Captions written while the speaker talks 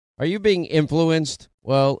Are you being influenced?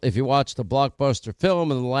 Well, if you watched a blockbuster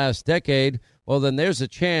film in the last decade, well, then there's a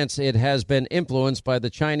chance it has been influenced by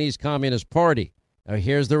the Chinese Communist Party. Now,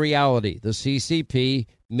 here's the reality. The CCP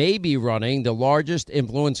may be running the largest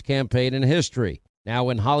influence campaign in history. Now,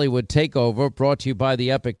 in Hollywood Takeover, brought to you by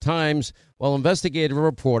the Epoch Times, well, investigative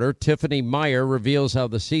reporter Tiffany Meyer reveals how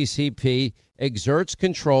the CCP exerts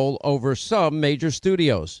control over some major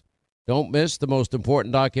studios. Don't miss the most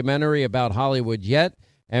important documentary about Hollywood yet.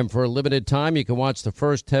 And for a limited time, you can watch the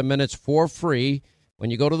first 10 minutes for free when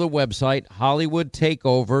you go to the website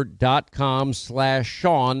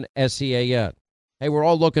hollywoodtakeover.com/Sean, S-E-A-N. Hey, we're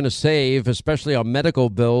all looking to save, especially on medical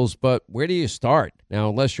bills, but where do you start? Now,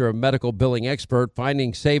 unless you're a medical billing expert,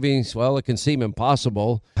 finding savings, well, it can seem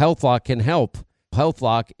impossible. HealthLock can help.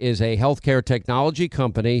 HealthLock is a healthcare technology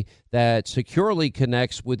company that securely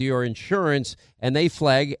connects with your insurance, and they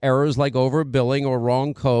flag errors like overbilling or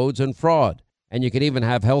wrong codes and fraud. And you can even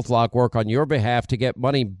have HealthLock work on your behalf to get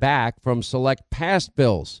money back from select past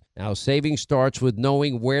bills. Now, saving starts with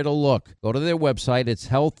knowing where to look. Go to their website. It's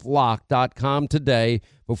healthlock.com today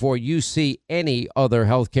before you see any other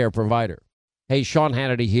healthcare provider. Hey, Sean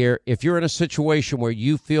Hannity here. If you're in a situation where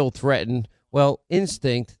you feel threatened, well,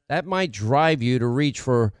 instinct, that might drive you to reach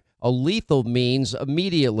for a lethal means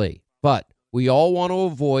immediately. But we all want to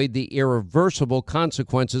avoid the irreversible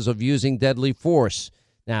consequences of using deadly force.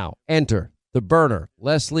 Now, enter the Byrna,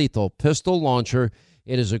 less lethal pistol launcher.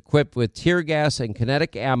 It is equipped with tear gas and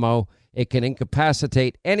kinetic ammo. It can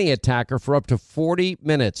incapacitate any attacker for up to 40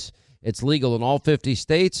 minutes. It's legal in all 50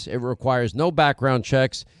 states. It requires no background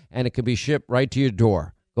checks, and it can be shipped right to your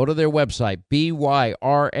door. Go to their website,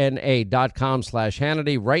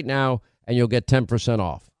 byrna.com/Hannity right now, and you'll get 10%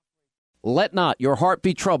 off. Let not your heart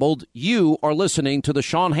be troubled. You are listening to the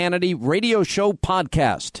Sean Hannity Radio Show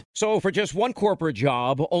podcast. So for just one corporate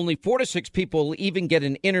job, only 4 to 6 people even get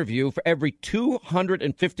an interview for every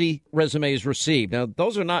 250 resumes received. Now,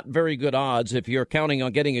 those are not very good odds if you're counting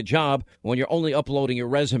on getting a job when you're only uploading your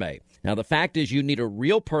resume. Now, the fact is you need a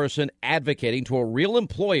real person advocating to a real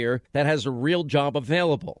employer that has a real job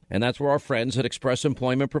available. And that's where our friends at Express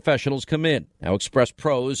Employment Professionals come in. Now, Express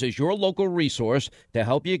Pros is your local resource to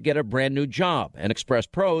help you get a brand new job. And Express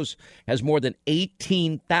Pros has more than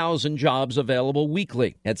 18,000 jobs available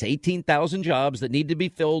weekly. That's 18,000 jobs that need to be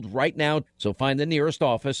filled right now. So find the nearest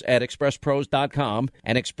office at expresspros.com.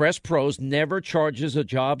 And Express Pros never charges a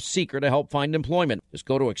job seeker to help find employment. Just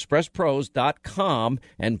go to expresspros.com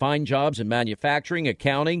and find jobs in manufacturing,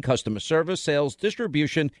 accounting, customer service, sales,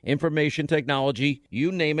 distribution, information technology,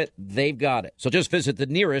 you name it, they've got it. So just visit the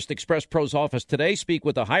nearest Express Pros office today, speak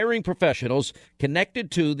with the hiring professionals connected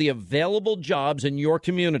to the available jobs in your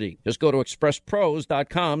community. Just go to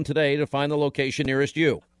expresspros.com today to find the location nearest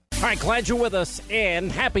you. All right, glad you're with us,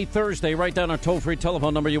 and happy Thursday. Write down our toll-free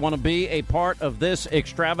telephone number. You want to be a part of this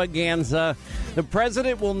extravaganza. The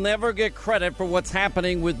president will never get credit for what's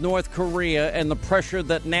happening with North Korea and the pressure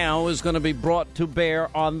that now is going to be brought to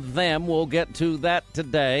bear on them. We'll get to that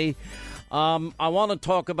today. I want to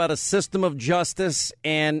talk about a system of justice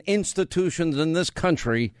and institutions in this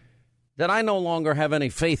country that I no longer have any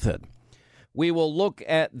faith in. We will look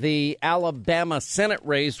at the Alabama Senate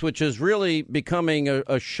race, which is really becoming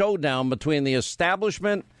a showdown between the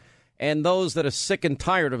establishment and those that are sick and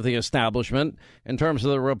tired of the establishment in terms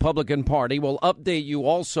of the Republican Party. We'll update you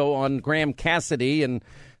also on Graham Cassidy. And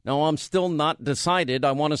no, I'm still not decided.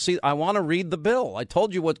 I want to read the bill. I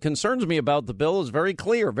told you what concerns me about the bill is very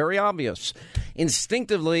clear, very obvious.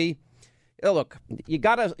 Instinctively, look, I've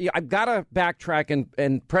got to backtrack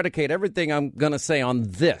and predicate everything I'm going to say on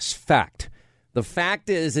this fact. The fact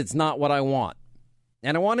is, it's not what I want.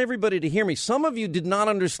 And I want everybody to hear me. Some of you did not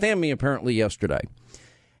understand me, apparently, yesterday.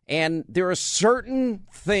 And there are certain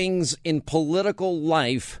things in political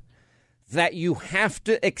life that you have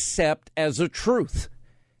to accept as a truth.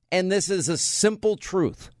 And this is a simple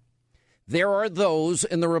truth. There are those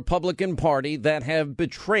in the Republican Party that have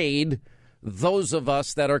betrayed those of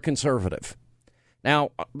us that are conservative.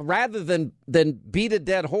 Now, rather than beat a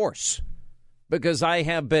dead horse, because I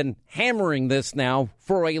have been hammering this now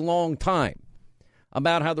for a long time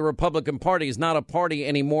about how the Republican Party is not a party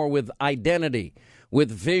anymore with identity, with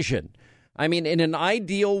vision. I mean, in an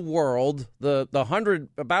ideal world, about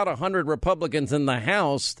 100 Republicans in the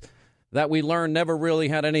House that we learned never really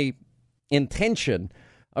had any intention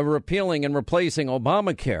of repealing and replacing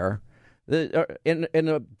Obamacare, in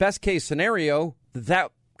a best case scenario,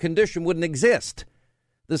 that condition wouldn't exist.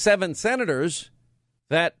 The 7 senators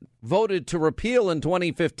that voted to repeal in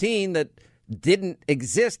 2015 that didn't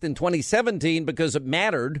exist in 2017 because it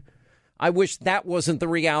mattered. I wish that wasn't the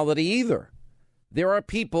reality either. there are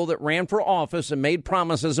people that ran for office and made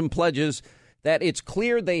promises and pledges that it's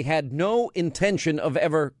clear they had no intention of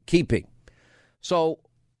ever keeping. So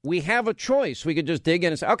we have a choice. We could just dig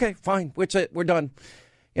in and say, okay, fine, we're done.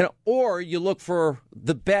 Or you look for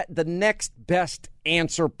the next best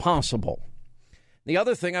answer possible. The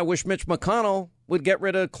other thing, I wish Mitch McConnell would get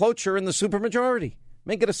rid of cloture in the supermajority.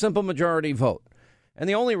 Make it a simple majority vote. And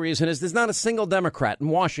the only reason is there's not a single Democrat in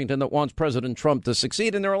Washington that wants President Trump to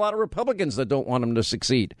succeed, and there are a lot of Republicans that don't want him to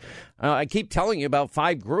succeed. I keep telling you about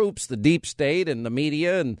 5 groups, the deep state and the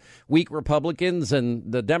media and weak Republicans and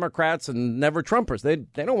the Democrats and never Trumpers. They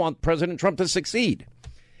don't want President Trump to succeed.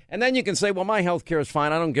 And then you can say, well, my health care is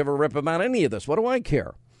fine. I don't give a rip about any of this. What do I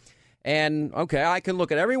care? And, okay, I can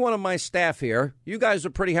look at every one of my staff here. You guys are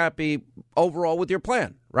pretty happy overall with your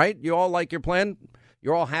plan, right? You all like your plan?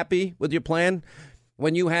 You're all happy with your plan?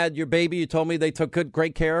 When you had your baby, you told me they took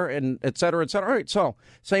great care and et cetera, et cetera. All right, so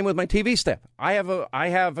same with my TV staff. I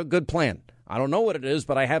have a good plan. I don't know what it is,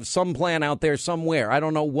 but I have some plan out there somewhere. I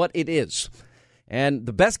don't know what it is. And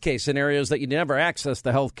the best case scenario is that you never access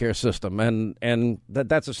the health care system, and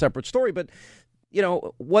that's a separate story. But,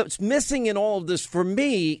 what's missing in all of this for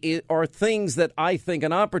me are things that I think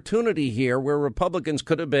an opportunity here where Republicans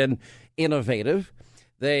could have been innovative.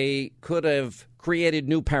 They could have created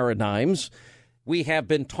new paradigms. We have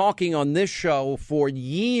been talking on this show for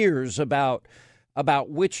years about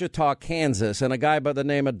Wichita, Kansas, and a guy by the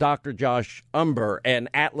name of Dr. Josh Umber and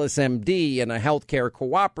Atlas MD and a healthcare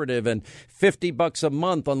cooperative and $50 a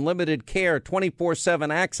month, unlimited care,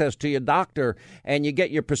 24/7 access to your doctor, and you get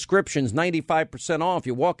your prescriptions 95% off.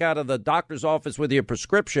 You walk out of the doctor's office with your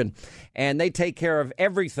prescription, and they take care of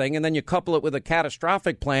everything, and then you couple it with a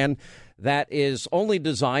catastrophic plan that is only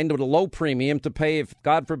designed with a low premium to pay if,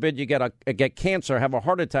 God forbid, you get cancer, have a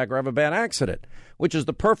heart attack, or have a bad accident, which is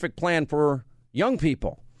the perfect plan for young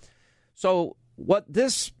people. So what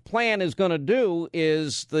this plan is going to do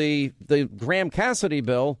is the Graham Cassidy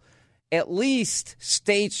bill, at least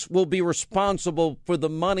states will be responsible for the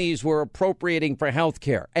monies we're appropriating for health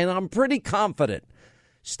care. And I'm pretty confident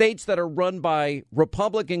states that are run by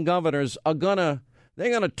Republican governors are they're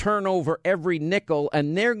going to turn over every nickel,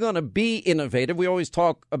 and they're going to be innovative. We always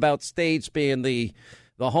talk about states being the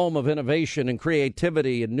home of innovation and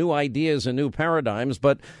creativity and new ideas and new paradigms,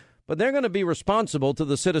 but they're going to be responsible to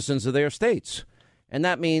the citizens of their states. And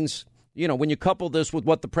that means, when you couple this with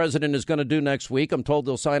what the president is going to do next week, I'm told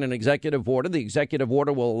they'll sign an executive order. The executive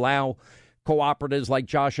order will allow cooperatives like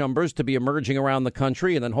Josh Umber's to be emerging around the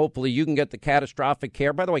country, and then hopefully you can get the catastrophic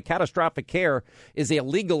care. By the way, catastrophic care is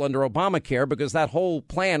illegal under Obamacare because that whole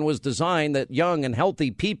plan was designed that young and healthy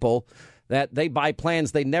people, that they buy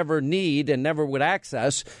plans they never need and never would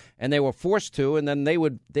access, and they were forced to, and then they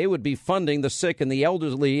would be funding the sick and the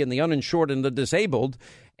elderly and the uninsured and the disabled,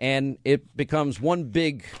 and it becomes one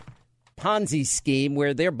big Ponzi scheme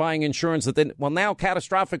where they're buying insurance that now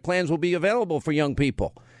catastrophic plans will be available for young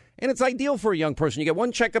people. And it's ideal for a young person. You get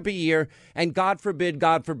one checkup a year, and God forbid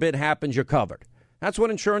happens, you're covered. That's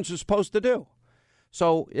what insurance is supposed to do.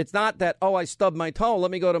 So it's not that, I stubbed my toe,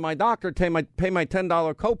 let me go to my doctor, pay my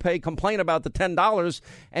 $10 copay, complain about the $10,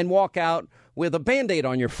 and walk out with a Band-Aid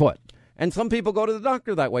on your foot. And some people go to the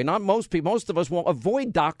doctor that way. Not most people. Most of us will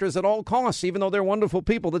avoid doctors at all costs, even though they're wonderful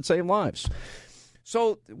people that save lives.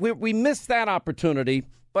 So we missed that opportunity.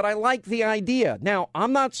 But I like the idea. Now,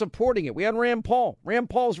 I'm not supporting it. We had Rand Paul. Rand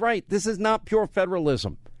Paul's right. This is not pure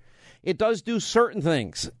federalism. It does do certain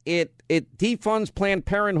things. It defunds Planned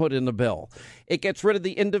Parenthood in the bill. It gets rid of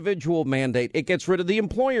the individual mandate. It gets rid of the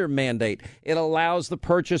employer mandate. It allows the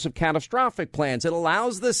purchase of catastrophic plans. It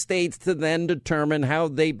allows the states to then determine how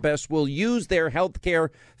they best will use their health care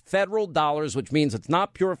federal dollars, which means it's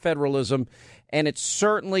not pure federalism. And it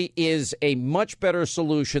certainly is a much better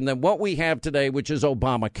solution than what we have today, which is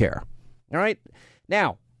Obamacare. All right.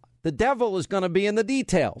 Now, the devil is going to be in the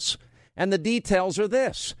details. And the details are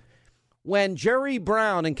this. When Jerry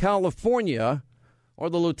Brown in California, or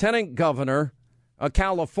the lieutenant governor of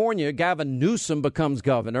California, Gavin Newsom, becomes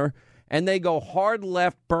governor, and they go hard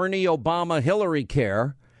left Bernie Obama Hillary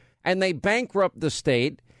care, and they bankrupt the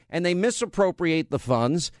state, and they misappropriate the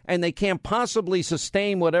funds, and they can't possibly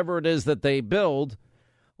sustain whatever it is that they build,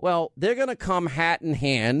 well, they're going to come hat in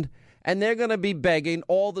hand, and they're going to be begging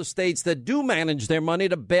all the states that do manage their money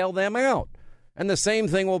to bail them out. And the same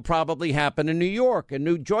thing will probably happen in New York and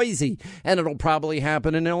New Jersey, and it'll probably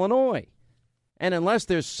happen in Illinois. And unless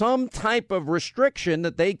there's some type of restriction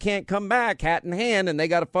that they can't come back hat in hand and they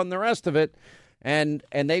got to fund the rest of it, and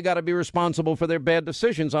they got to be responsible for their bad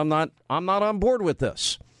decisions, I'm not on board with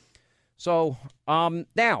this. So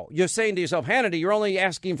now you're saying to yourself, Hannity, you're only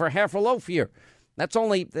asking for half a loaf here.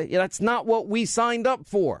 That's not what we signed up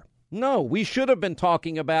for. No, we should have been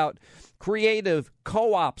talking about creative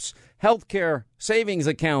co-ops, healthcare savings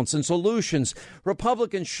accounts and solutions.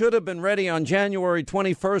 Republicans should have been ready on January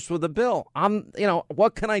 21st with a bill.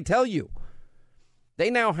 What can I tell you? They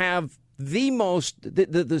now have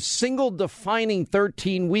the single defining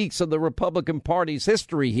 13 weeks of the Republican Party's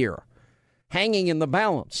history here, hanging in the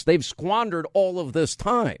balance. They've squandered all of this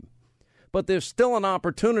time, but there's still an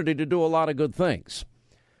opportunity to do a lot of good things.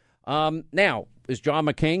 Now, is John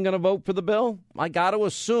McCain going to vote for the bill? I got to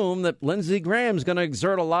assume that Lindsey Graham's going to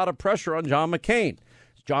exert a lot of pressure on John McCain.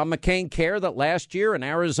 Does John McCain care that last year in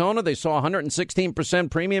Arizona they saw a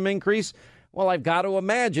 116% premium increase? Well, I've got to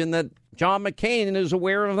imagine that John McCain is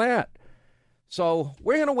aware of that. So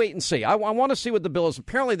we're going to wait and see. I want to see what the bill is.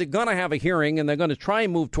 Apparently, they're going to have a hearing, and they're going to try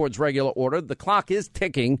and move towards regular order. The clock is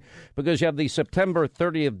ticking because you have the September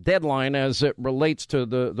 30th deadline as it relates to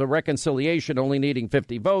the reconciliation only needing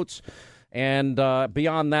 50 votes. And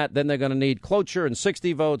beyond that, then they're going to need cloture and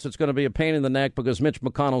 60 votes. It's going to be a pain in the neck because Mitch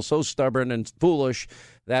McConnell's so stubborn and foolish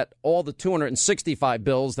that all the 265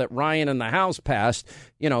 bills that Ryan and the House passed,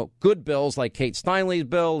 good bills like Kate Steinle's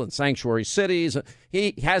bill and sanctuary cities,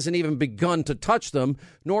 he hasn't even begun to touch them,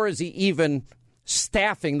 nor is he even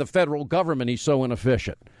staffing the federal government. He's so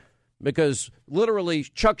inefficient because literally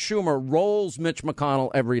Chuck Schumer rolls Mitch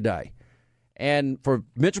McConnell every day. And for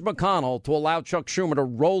Mitch McConnell to allow Chuck Schumer to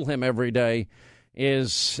roll him every day it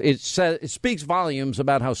speaks volumes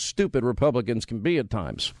about how stupid Republicans can be at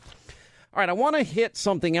times. All right, I want to hit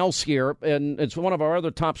something else here, and it's one of our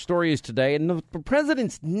other top stories today, and the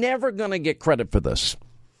president's never going to get credit for this.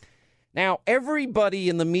 Now, everybody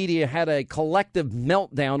in the media had a collective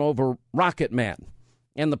meltdown over Rocket Man,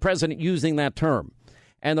 and the president using that term.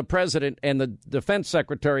 And the president and the defense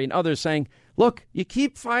secretary and others saying, look, you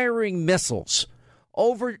keep firing missiles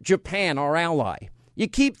over Japan, our ally. You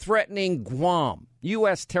keep threatening Guam,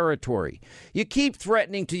 U.S. territory. You keep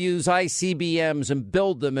threatening to use ICBMs and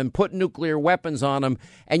build them and put nuclear weapons on them.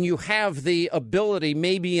 And you have the ability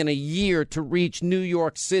maybe in a year to reach New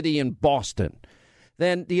York City and Boston.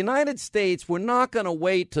 Then the United States, we're not going to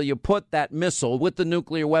wait till you put that missile with the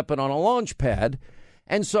nuclear weapon on a launch pad.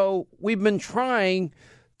 And so we've been trying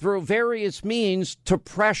through various means to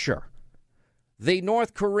pressure the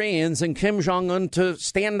North Koreans and Kim Jong-un to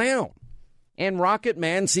stand down. And Rocket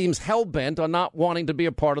Man seems hell-bent on not wanting to be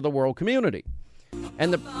a part of the world community.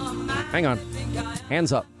 And hang on,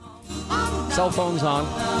 hands up, cell phones on.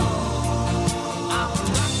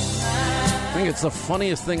 I think it's the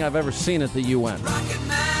funniest thing I've ever seen at the UN.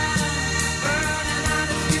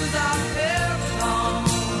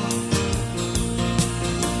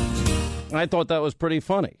 I thought that was pretty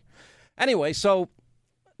funny. Anyway, so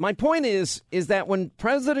my point is that when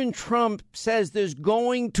President Trump says there's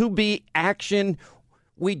going to be action,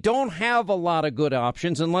 we don't have a lot of good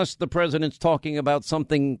options unless the president's talking about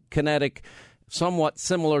something kinetic, somewhat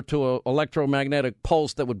similar to an electromagnetic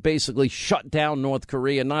pulse that would basically shut down North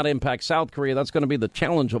Korea, not impact South Korea. That's going to be the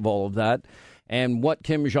challenge of all of that and what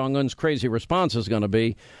Kim Jong-un's crazy response is going to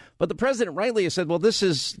be. But the president rightly has said, well, this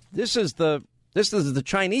is the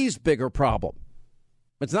Chinese bigger problem.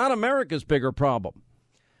 It's not America's bigger problem.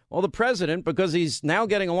 Well, the president, because he's now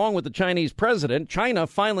getting along with the Chinese president, China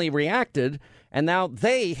finally reacted, and now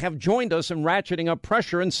they have joined us in ratcheting up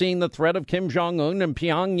pressure and seeing the threat of Kim Jong-un and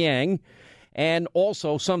Pyongyang, and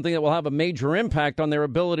also something that will have a major impact on their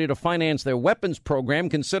ability to finance their weapons program,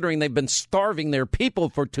 considering they've been starving their people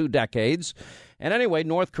for 2 decades. And anyway,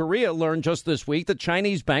 North Korea learned just this week that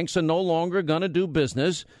Chinese banks are no longer going to do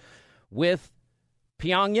business with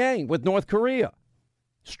Pyongyang, with North Korea.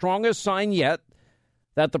 Strongest sign yet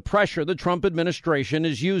that the pressure the Trump administration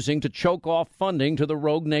is using to choke off funding to the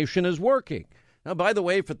rogue nation is working. Now, by the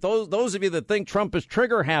way, for those of you that think Trump is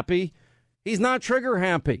trigger happy, he's not trigger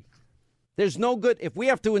happy. There's no good. If we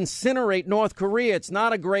have to incinerate North Korea, it's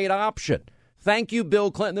not a great option. Thank you,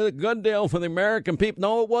 Bill Clinton. A good deal for the American people.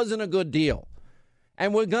 No, it wasn't a good deal.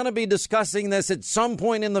 And we're going to be discussing this at some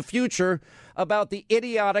point in the future about the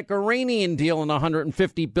idiotic Iranian deal in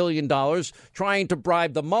 $150 billion, trying to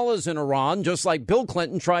bribe the mullahs in Iran, just like Bill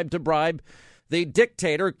Clinton tried to bribe the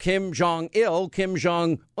dictator Kim Jong-il, Kim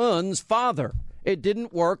Jong-un's father. It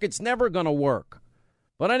didn't work. It's never going to work.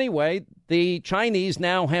 But anyway, the Chinese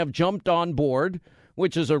now have jumped on board,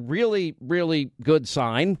 which is a really, really good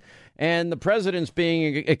sign. And the president's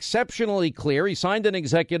being exceptionally clear. He signed an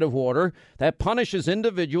executive order that punishes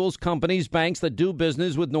individuals, companies, banks that do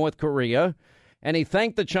business with North Korea. And he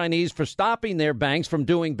thanked the Chinese for stopping their banks from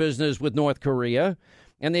doing business with North Korea.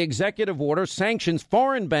 And the executive order sanctions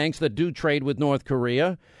foreign banks that do trade with North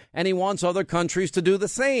Korea. And he wants other countries to do the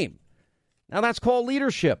same. Now, that's called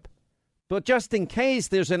leadership. But just in case,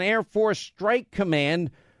 there's an Air Force Strike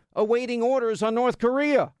Command awaiting orders on North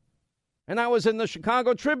Korea. And that was in the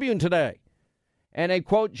Chicago Tribune today. And they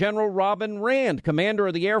quote General Robin Rand, commander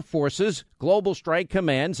of the Air Force's Global Strike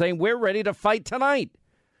Command, saying, "We're ready to fight tonight.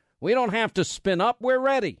 We don't have to spin up. We're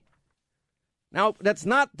ready." Now, that's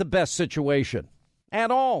not the best situation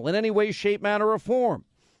at all, in any way, shape, manner, or form.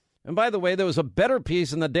 And by the way, there was a better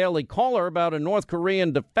piece in the Daily Caller about a North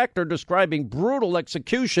Korean defector describing brutal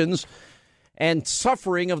executions and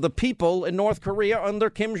suffering of the people in North Korea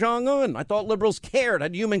under Kim Jong-un. I thought liberals cared,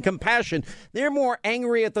 had human compassion. They're more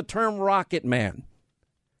angry at the term rocket man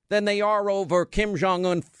than they are over Kim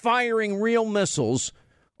Jong-un firing real missiles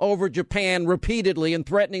over Japan repeatedly and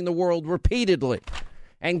threatening the world repeatedly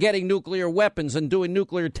and getting nuclear weapons and doing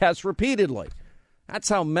nuclear tests repeatedly. That's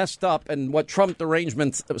how messed up and what Trump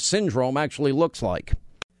derangement syndrome actually looks like.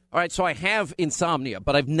 All right, so I have insomnia,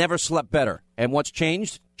 but I've never slept better. And what's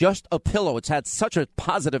changed? Just a pillow. It's had such a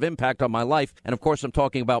positive impact on my life. And, of course, I'm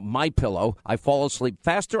talking about MyPillow. I fall asleep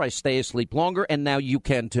faster, I stay asleep longer, and now you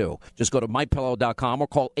can, too. Just go to MyPillow.com or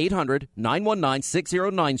call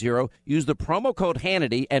 800-919-6090. Use the promo code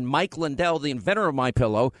Hannity, and Mike Lindell, the inventor of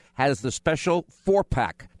MyPillow, has the special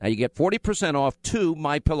 4-pack. Now, you get 40% off 2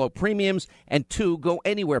 MyPillow Premiums and 2 Go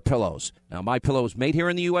Anywhere pillows. Now, MyPillow is made here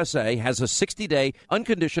in the USA, has a 60-day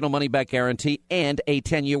unconditional money-back guarantee, and a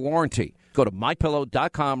 10-year warranty. Go to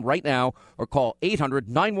MyPillow.com right now or call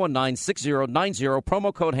 800-919-6090,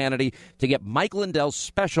 promo code Hannity, to get Mike Lindell's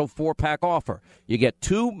special 4-pack offer. You get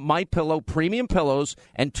 2 MyPillow premium pillows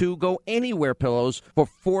and 2 Go Anywhere pillows for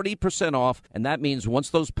 40% off. And that means once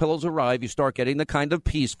those pillows arrive, you start getting the kind of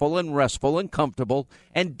peaceful and restful and comfortable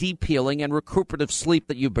and deep healing and recuperative sleep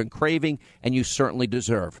that you've been craving and you certainly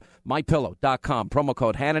deserve. MyPillow.com, promo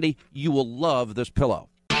code Hannity. You will love this pillow.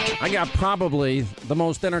 I got probably the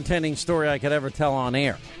most entertaining story I could ever tell on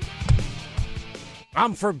air.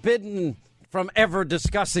 I'm forbidden from ever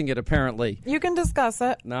discussing it, apparently. You can discuss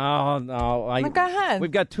it. No. Go ahead.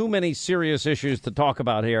 We've got too many serious issues to talk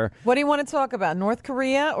about here. What do you want to talk about, North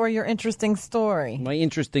Korea or your interesting story? My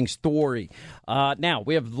interesting story. Now,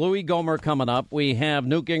 we have Louis Gohmert coming up. We have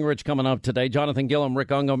Newt Gingrich coming up today. Jonathan Gilliam,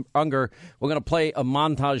 Rick Unger. We're going to play a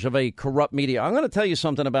montage of a corrupt media. I'm going to tell you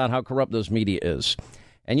something about how corrupt this media is.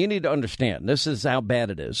 And you need to understand, this is how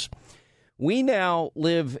bad it is. We now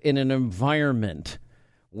live in an environment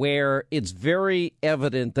where it's very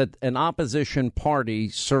evident that an opposition party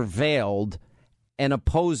surveilled an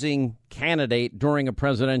opposing candidate during a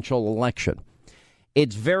presidential election.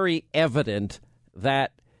 It's very evident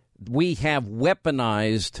that we have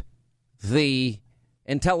weaponized the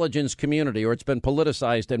intelligence community, or it's been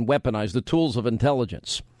politicized and weaponized, the tools of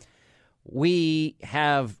intelligence. We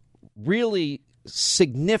have really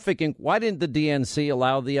significant. Why didn't the DNC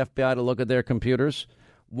allow the FBI to look at their computers?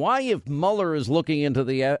 Why, if Mueller is looking into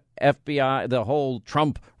the FBI, the whole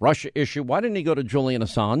Trump-Russia issue, why didn't he go to Julian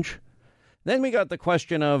Assange? Then we got the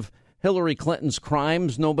question of Hillary Clinton's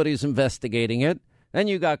crimes. Nobody's investigating it. Then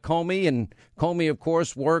you got Comey, and Comey, of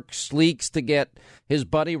course, leaks to get his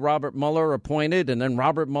buddy Robert Mueller appointed, and then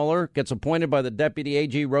Robert Mueller gets appointed by the deputy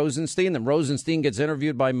AG Rosenstein, then Rosenstein gets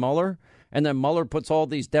interviewed by Mueller. And then Mueller puts all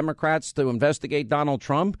these Democrats to investigate Donald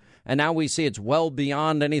Trump. And now we see it's well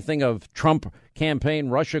beyond anything of Trump campaign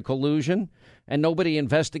Russia collusion. And nobody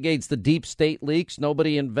investigates the deep state leaks.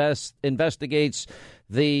 Nobody investigates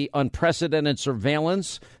the unprecedented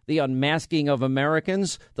surveillance, the unmasking of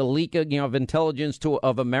Americans, the leaking of intelligence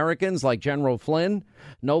of Americans like General Flynn.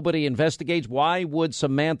 Nobody investigates. Why would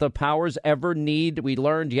Samantha Powers ever need, we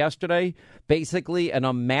learned yesterday, basically an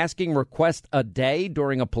unmasking request a day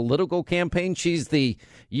during a political campaign? She's the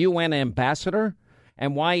UN ambassador.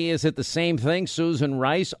 And why is it the same thing? Susan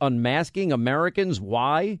Rice unmasking Americans.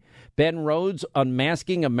 Why? Ben Rhodes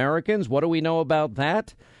unmasking Americans. What do we know about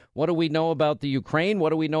that? What do we know about the Ukraine? What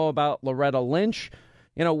do we know about Loretta Lynch?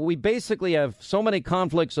 You know, we basically have so many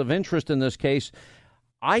conflicts of interest in this case.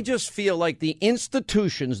 I just feel like the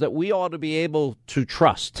institutions that we ought to be able to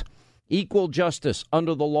trust, equal justice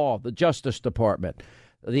under the law, the Justice Department,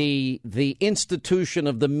 the institution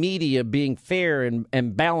of the media being fair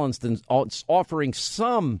and balanced and offering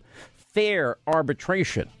some fair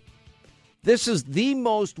arbitration. This is the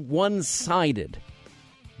most one-sided,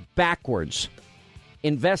 backwards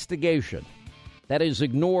investigation that has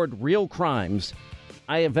ignored real crimes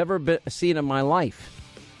I have ever seen in my life.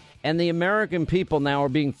 And the American people now are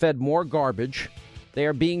being fed more garbage. They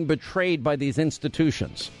are being betrayed by these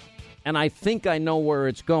institutions. And I think I know where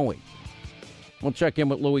it's going. We'll check in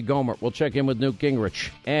with Louis Gohmert. We'll check in with Newt Gingrich.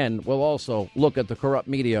 And we'll also look at the corrupt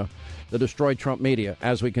media, the destroyed Trump media,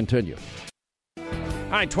 as we continue.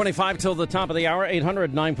 All right, 25 till the top of the hour,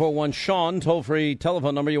 800-941-SEAN, toll-free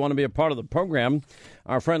telephone number. You want to be a part of the program.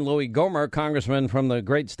 Our friend Louis Gohmert, congressman from the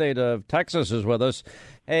great state of Texas, is with us.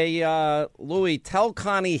 Hey, Louis, tell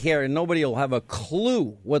Connie here, and nobody will have a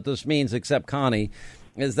clue what this means except Connie,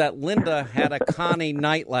 is that Linda had a Connie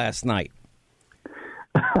night last night.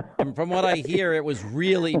 And from what I hear, it was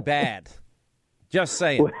really bad. Just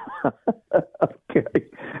saying. Okay.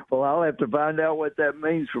 Well, I'll have to find out what that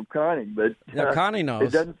means from Connie, but Connie knows.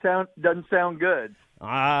 It doesn't sound good.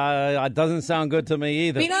 It doesn't sound good to me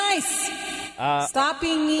either. Be nice. Stop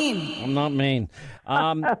being mean. I'm not mean.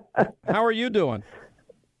 How are you doing?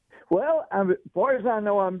 Well, as far as I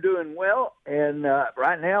know, I'm doing well, and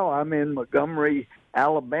right now I'm in Montgomery,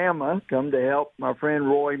 Alabama, come to help my friend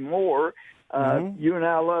Roy Moore. You and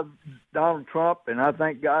I love Donald Trump, and I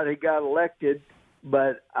thank God he got elected.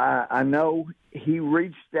 But I know he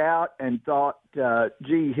reached out and thought,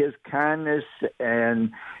 his kindness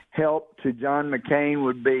and help to John McCain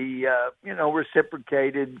would be,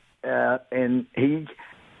 reciprocated. And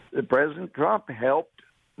President Trump helped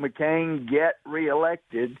McCain get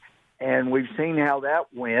reelected. And we've seen how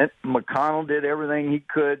that went. McConnell did everything he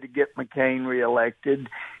could to get McCain reelected.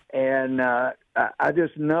 And I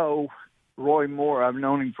just know Roy Moore. I've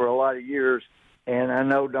known him for a lot of years. And I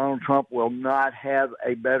know Donald Trump will not have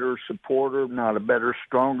a better supporter, not a better,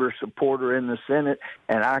 stronger supporter in the Senate.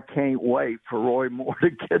 And I can't wait for Roy Moore to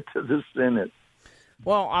get to the Senate.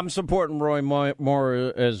 Well, I'm supporting Roy Moore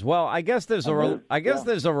as well. I guess there's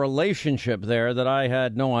there's a relationship there that I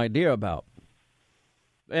had no idea about.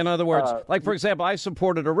 In other words, like, for example, I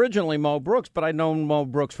supported originally Mo Brooks, but I'd known Mo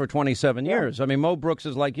Brooks for 27 years. I mean, Mo Brooks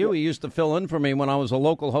is like you. He used to fill in for me when I was a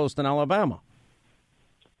local host in Alabama.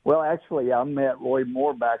 Well, actually, I met Roy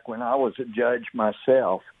Moore back when I was a judge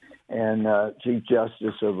myself and Chief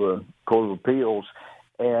Justice of the Court of Appeals.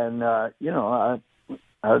 And, I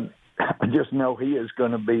just know he is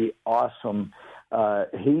going to be awesome.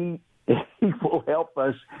 He will help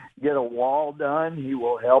us get a wall done. He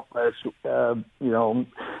will help us,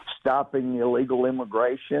 stopping illegal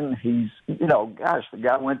immigration. He's, the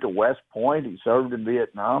guy went to West Point. He served in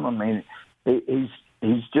Vietnam. I mean, he's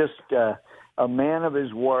just a man of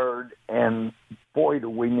his word, and boy, do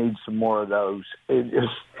we need some more of those.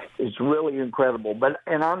 It's really incredible.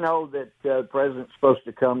 And I know that the president's supposed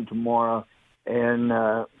to come tomorrow and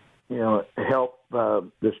help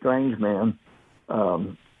the strange man.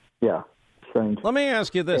 Strange. Let me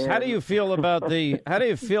ask you this: how do you feel about the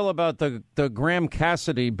Graham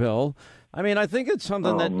Cassidy bill? I mean, I think it's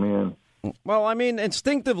something Man. Well, I mean,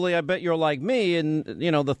 instinctively, I bet you're like me, and,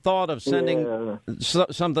 the thought of sending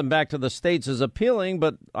something back to the states is appealing,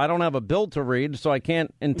 but I don't have a bill to read, so I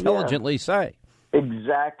can't intelligently say.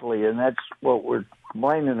 Exactly, and that's what we're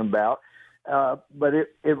complaining about. But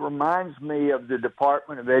it reminds me of the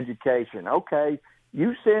Department of Education. Okay,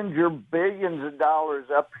 you send your billions of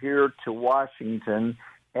dollars up here to Washington,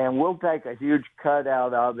 and we'll take a huge cut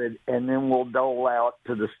out of it, and then we'll dole out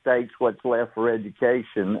to the states what's left for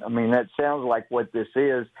education. I mean, that sounds like what this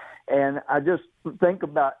is. And I just think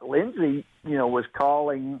about Lindsey, was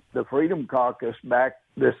calling the Freedom Caucus back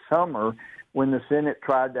this summer when the Senate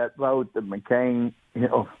tried that vote that McCain,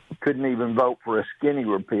 couldn't even vote for a skinny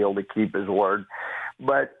repeal to keep his word.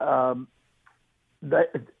 But I've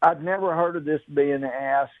never heard of this being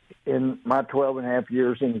asked in my 12 and a half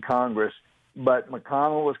years in Congress. But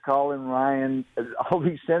McConnell was calling Ryan. All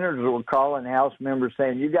these senators were calling House members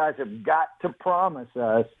saying, you guys have got to promise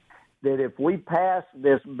us that if we pass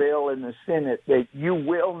this bill in the Senate, that you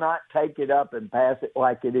will not take it up and pass it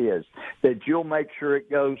like it is, that you'll make sure it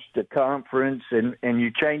goes to conference and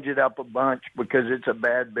you change it up a bunch because it's a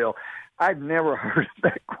bad bill. I've never heard of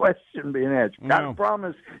that question being asked. No. I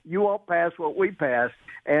promise you won't pass what we passed,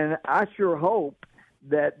 and I sure hope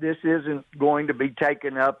that this isn't going to be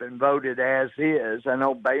taken up and voted as is. I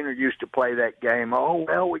know Boehner used to play that game. Oh,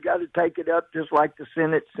 well, we got to take it up just like the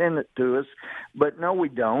Senate sent it to us. But no, we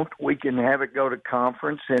don't. We can have it go to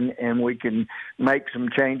conference and we can make some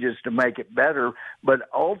changes to make it better. But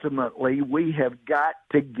ultimately, we have got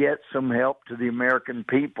to get some help to the American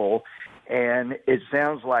people. And it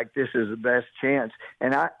sounds like this is the best chance.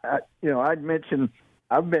 And I'd mentioned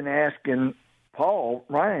I've been asking Paul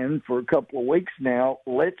Ryan for a couple of weeks now,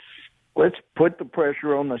 let's put the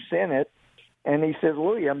pressure on the Senate. And he says,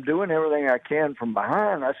 Louis, I'm doing everything I can from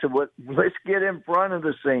behind. I said, well, let's get in front of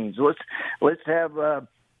the scenes. Let's have the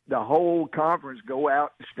whole conference go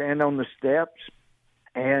out and stand on the steps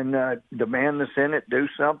and demand the Senate do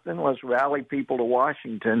something. Let's rally people to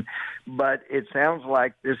Washington. But it sounds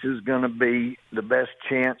like this is going to be the best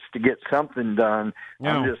chance to get something done.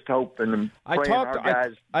 I'm just hoping and praying our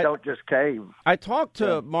guys don't just cave. I talked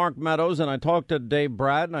to Mark Meadows, and I talked to Dave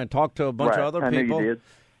Bratt, and I talked to a bunch of other people. I knew you did.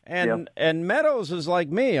 And Meadows is like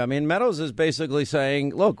me. I mean, Meadows is basically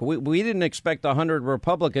saying, look, we didn't expect 100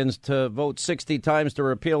 Republicans to vote 60 times to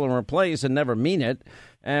repeal and replace and never mean it.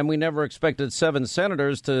 And we never expected 7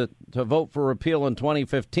 senators to vote for repeal in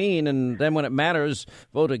 2015. And then when it matters,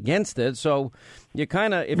 vote against it. So you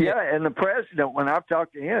kind of... and the president, when I've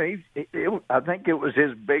talked to him, I think it was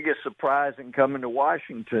his biggest surprise in coming to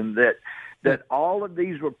Washington that all of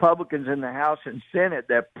these Republicans in the House and Senate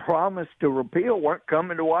that promised to repeal weren't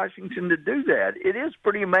coming to Washington to do that. It is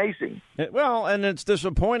pretty amazing. Well, and it's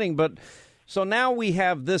disappointing, but so now we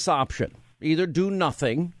have this option. Either do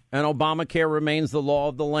nothing and Obamacare remains the law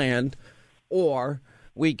of the land, or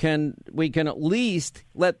we can at least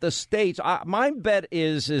let the states. My bet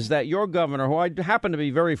is that your governor, who I happen to be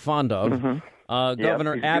very fond of,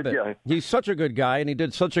 Governor Abbott. He's such a good guy, and he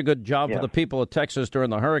did such a good job for the people of Texas during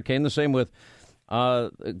the hurricane. The same with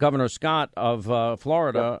Governor Scott of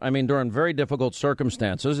Florida. I mean, during very difficult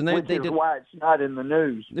circumstances. And which is why it's not in the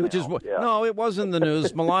news. No, it was in the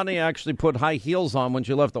news. Melania actually put high heels on when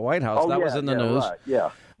she left the White House. That was in the news.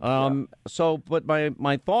 Right. So, but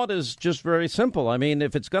my thought is just very simple. I mean,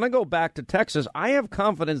 if it's going to go back to Texas, I have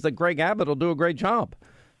confidence that Greg Abbott will do a great job.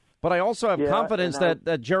 But I also have confidence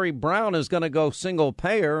that Jerry Brown is going to go single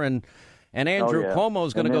payer and Andrew Cuomo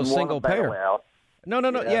is going to go single payer. No.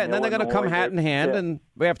 Yeah, and then they're going to come hat in hand, and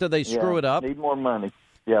after they screw it up, need more money.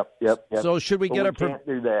 Yep. So should we get can't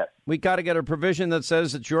do that? We got to get a provision that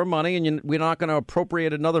says it's your money, and we're not going to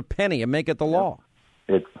appropriate another penny and make it the law.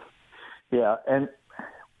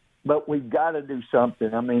 But we've got to do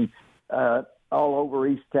something. I mean, all over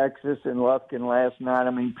East Texas and Lufkin last night.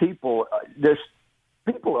 I mean, people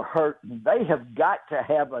are hurt. They have got to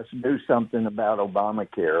have us do something about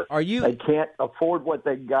Obamacare. They can't afford what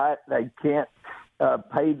they got. They can't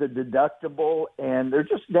pay the deductible, and they're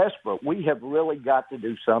just desperate. We have really got to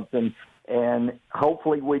do something, and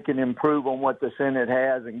hopefully we can improve on what the Senate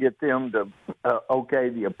has and get them to okay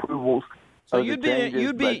the approvals. So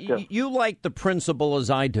you like the principle as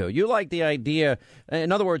I do. You like the idea.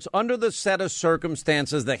 In other words, under the set of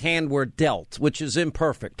circumstances, the hand we're dealt, which is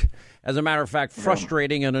imperfect. As a matter of fact,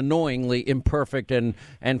 frustrating and annoyingly imperfect and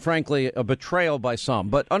frankly, a betrayal by some.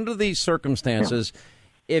 But under these circumstances,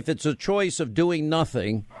 if it's a choice of doing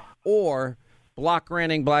nothing or block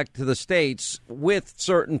granting back to the states with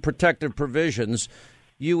certain protective provisions,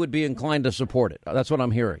 you would be inclined to support it. That's what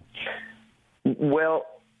I'm hearing. Well,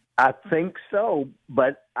 I think so,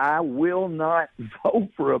 but I will not vote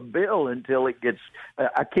for a bill until it gets.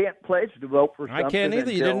 I can't pledge to vote for something. I can't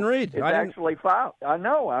either. You didn't read. It's actually filed. I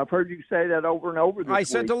know. I've heard you say that over and over this week. I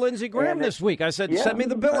said to Lindsey Graham this week. I said, send me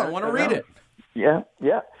the bill. I want to read it. Yeah.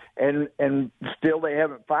 And still they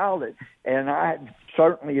haven't filed it. And I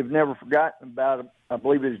certainly have never forgotten about, I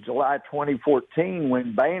believe it was July 2014,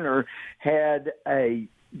 when Boehner had a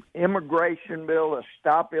immigration bill, a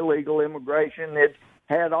stop illegal immigration. It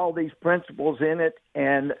had all these principles in it,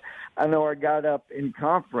 and I know I got up in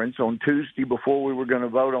conference on Tuesday before we were going to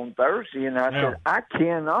vote on Thursday, and I said, I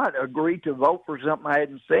cannot agree to vote for something I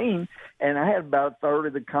hadn't seen, and I had about a third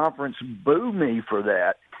of the conference boo me for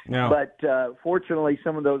that. Yeah. But fortunately,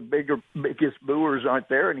 some of those biggest booers aren't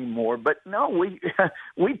there anymore. But no, we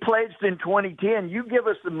pledged in 2010, you give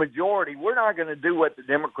us the majority, we're not going to do what the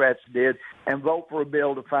Democrats did and vote for a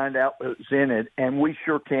bill to find out what's in it. And we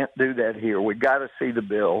sure can't do that here. We got to see the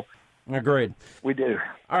bill. Agreed. We do.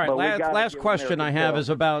 All right, last question I have is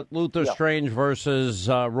about Luther Strange versus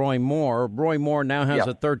Roy Moore. Roy Moore now has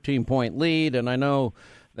a 13-point lead, and I know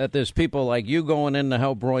that there's people like you going in to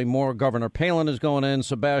help Roy Moore. Governor Palin is going in.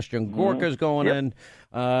 Sebastian Gorka is going in.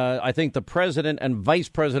 I think the president and vice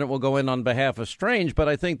president will go in on behalf of Strange. But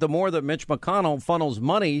I think the more that Mitch McConnell funnels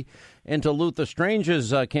money into Luther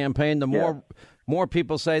Strange's campaign, the more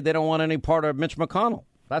people say they don't want any part of Mitch McConnell.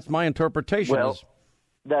 That's my interpretation. Well,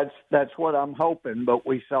 that's what I'm hoping. But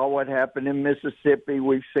we saw what happened in Mississippi.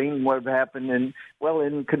 We've seen what happened in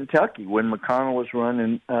Kentucky when McConnell was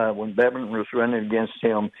running, when Bevin was running against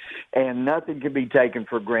him, and nothing can be taken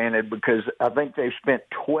for granted because I think they've spent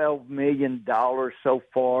 $12 million so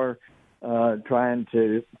far trying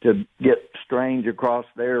to get Strange across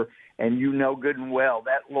there. And you know good and well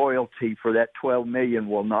that loyalty for that $12 million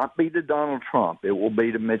will not be to Donald Trump. It will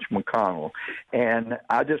be to Mitch McConnell. And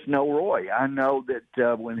I just know Roy. I know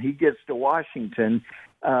that when he gets to Washington,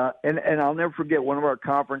 and I'll never forget one of our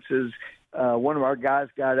conferences, one of our guys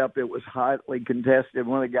got up. It was hotly contested.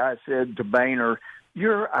 One of the guys said to Boehner,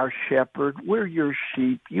 "You're our shepherd. We're your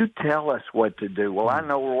sheep. You tell us what to do." Well, I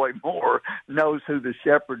know Roy Moore knows who the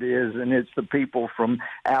shepherd is, and it's the people from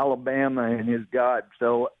Alabama and his God.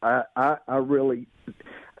 So I really,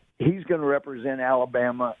 he's going to represent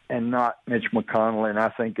Alabama and not Mitch McConnell, and I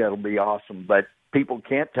think that'll be awesome. But people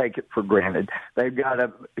can't take it for granted. They've got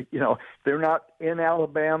to, if they're not in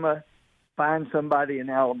Alabama, find somebody in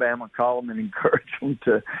Alabama, call them, and encourage them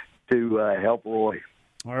to help Roy.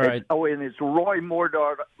 All right. And it's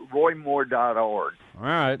roymore.org. All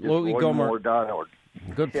right. Louis Gohmert. roymore.org.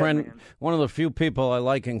 Good friend. Man. One of the few people I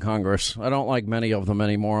like in Congress. I don't like many of them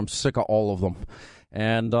anymore. I'm sick of all of them.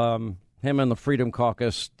 And him and the Freedom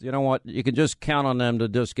Caucus, you know what? You can just count on them to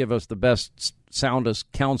just give us the best,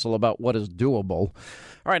 soundest counsel about what is doable.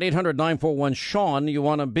 All right, 800-941-SEAN. You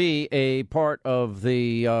want to be a part of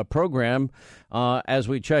the program as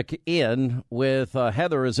we check in with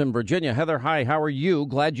Heather is in Virginia. Heather, hi, how are you?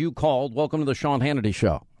 Glad you called. Welcome to the Sean Hannity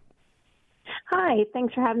Show. Hi,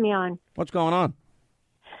 thanks for having me on. What's going on?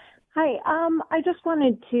 Hi, I just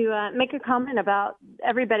wanted to make a comment about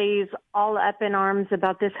everybody's all up in arms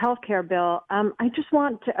about this health care bill. I just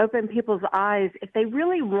want to open people's eyes. If they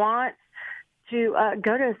really want to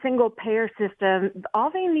go to a single-payer system, all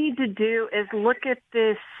they need to do is look at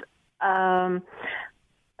this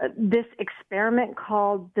this experiment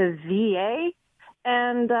called the VA,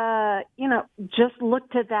 and just look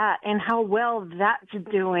to that and how well that's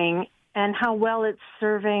doing and how well it's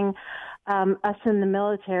serving us in the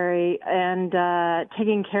military and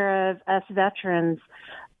taking care of us veterans.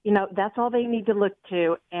 That's all they need to look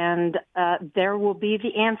to, and there will be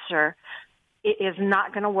the answer. It is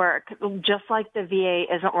not going to work, just like the VA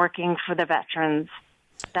isn't working for the veterans.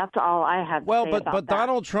 That's all I have to say about that. But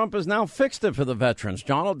Donald Trump has now fixed it for the veterans.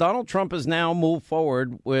 Donald Trump has now moved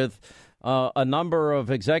forward with a number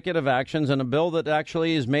of executive actions and a bill that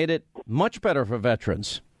actually has made it much better for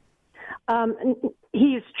veterans.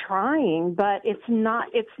 He's trying, but it's not.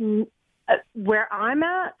 It's where I'm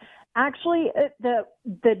at. Actually, the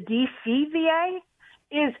DC VA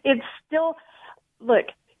it's still look.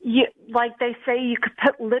 Like they say, you could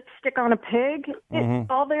put lipstick on a pig.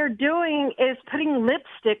 All they're doing is putting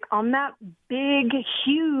lipstick on that big,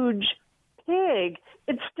 huge pig.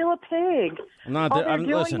 It's still a pig. All they're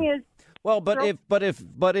doing is. Well, but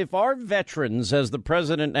if our veterans, as the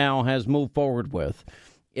president now has moved forward with,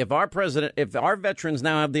 if our veterans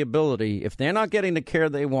now have the ability, if they're not getting the care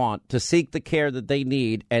they want, to seek the care that they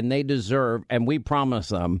need and they deserve, and we promise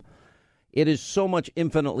them, it is so much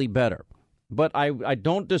infinitely better. But I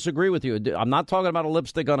don't disagree with you. I'm not talking about a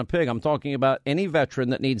lipstick on a pig. I'm talking about any veteran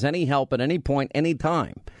that needs any help at any point, any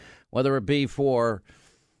time, whether it be for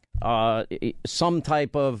some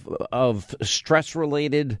type of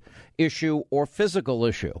stress-related issue or physical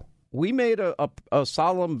issue. We made a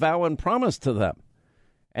solemn vow and promise to them.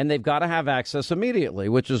 And they've got to have access immediately,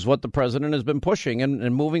 which is what the president has been pushing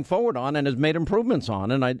and moving forward on and has made improvements on.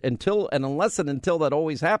 And unless that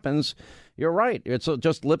always happens, you're right. It's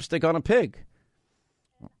just lipstick on a pig.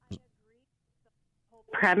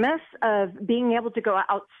 Premise of being able to go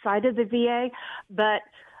outside of the VA, but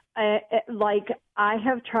like I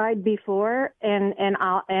have tried before, and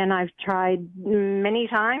I've tried many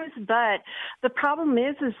times. But the problem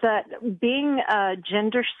is that being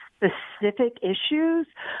gender specific issues,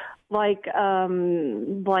 like well,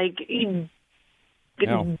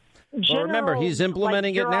 remember, he's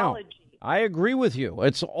implementing it now. I agree with you.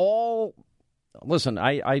 It's all. Listen,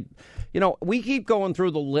 we keep going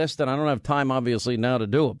through the list, and I don't have time, obviously, now to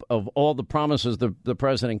do it, of all the promises the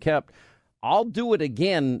president kept. I'll do it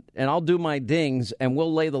again, and I'll do my dings, and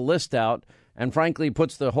we'll lay the list out, and frankly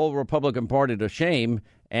puts the whole Republican Party to shame,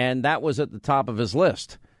 and that was at the top of his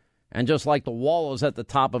list. And just like the wall is at the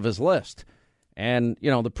top of his list. And,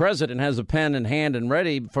 the president has a pen in hand and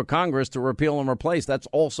ready for Congress to repeal and replace. That's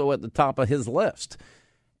also at the top of his list.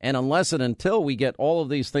 And unless and until we get all of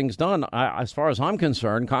these things done, as far as I'm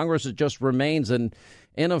concerned, Congress just remains an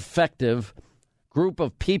ineffective group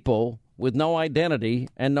of people with no identity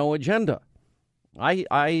and no agenda.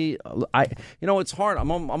 It's hard.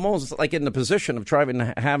 I'm almost like in the position of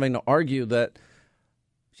having to argue that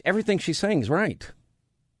everything she's saying is right.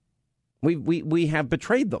 We have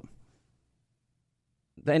betrayed them.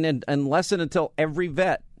 And unless and until every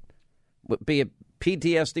vet, be it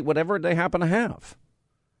PTSD, whatever they happen to have,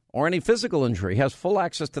 or any physical injury, has full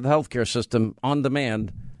access to the healthcare system on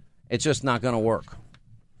demand, it's just not going to work.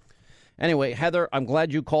 Anyway, Heather, I'm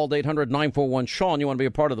glad you called 800-941-SEAN. You want to be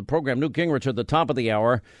a part of the program. Newt Gingrich at the top of the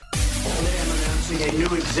hour. Today I'm announcing a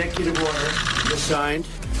new executive order was signed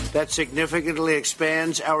that significantly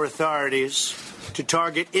expands our authorities to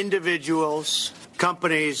target individuals,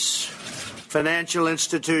 companies, financial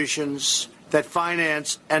institutions that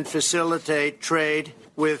finance and facilitate trade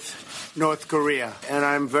with North Korea. And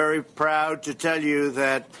I'm very proud to tell you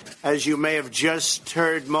that, as you may have just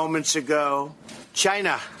heard moments ago,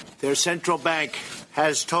 China, their central bank,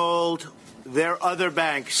 has told their other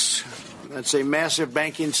banks, that's a massive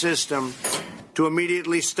banking system, to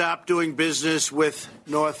immediately stop doing business with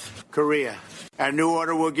North Korea. Our new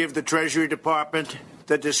order will give the Treasury Department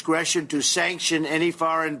the discretion to sanction any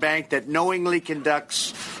foreign bank that knowingly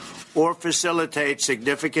conducts or facilitates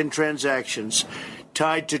significant transactions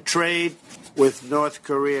tied to trade with North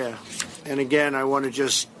Korea. And again, I want to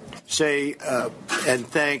just say and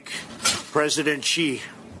thank President Xi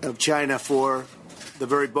of China for the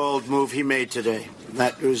very bold move he made today.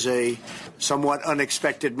 That was a somewhat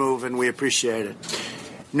unexpected move, and we appreciate it.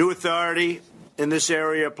 New authority in this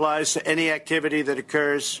area applies to any activity that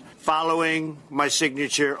occurs following my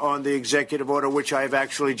signature on the executive order, which I have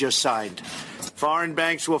actually just signed. Foreign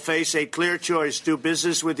banks will face a clear choice: do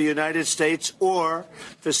business with the United States or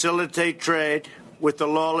facilitate trade with the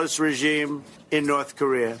lawless regime in North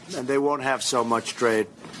Korea, and they won't have so much trade.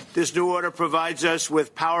 This new order provides us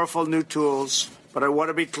with powerful new tools, but I want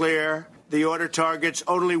to be clear, the order targets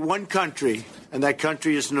only one country, and that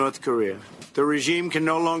country is North Korea. The regime can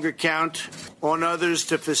no longer count on others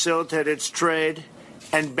to facilitate its trade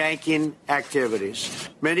and banking activities.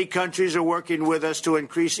 Many countries are working with us to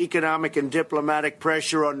increase economic and diplomatic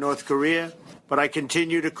pressure on North Korea, but I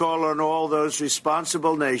continue to call on all those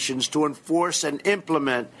responsible nations to enforce and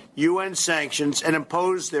implement UN sanctions and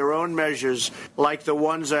impose their own measures like the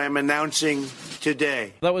ones I am announcing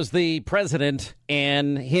today. That was the president,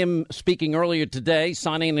 and him speaking earlier today,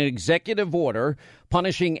 signing an executive order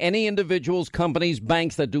punishing any individuals, companies,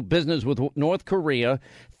 banks that do business with North Korea,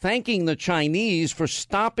 thanking the Chinese for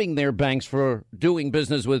stopping their banks for doing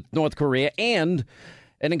business with North Korea, and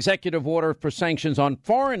an executive order for sanctions on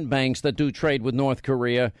foreign banks that do trade with North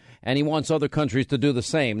Korea, and he wants other countries to do the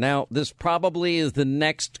same. Now, this probably is the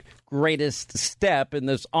next greatest step in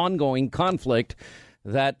this ongoing conflict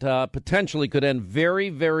that potentially could end very,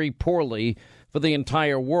 very poorly for the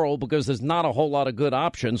entire world, because there's not a whole lot of good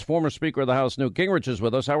options. Former Speaker of the House Newt Gingrich is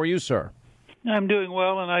with us. How are you, sir? I'm doing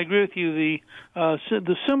well, and I agree with you.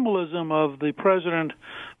 The symbolism of the president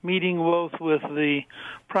meeting both with the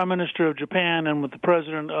Prime Minister of Japan and with the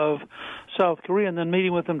President of South Korea, and then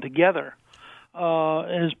meeting with them together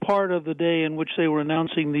as part of the day in which they were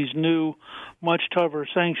announcing these new, much tougher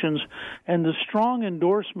sanctions, and the strong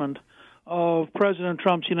endorsement of President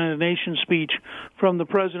Trump's United Nations speech from the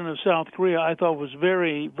President of South Korea, I thought was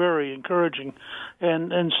very, very encouraging,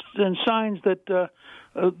 and signs that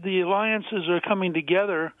the alliances are coming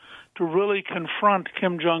together to really confront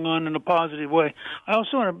Kim Jong-un in a positive way. I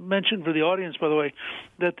also want to mention for the audience, by the way,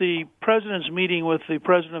 that the president's meeting with the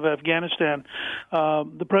president of Afghanistan,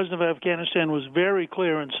 the president of Afghanistan was very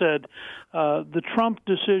clear and said the Trump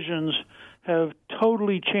decisions have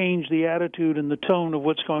totally changed the attitude and the tone of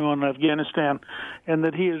what's going on in Afghanistan, and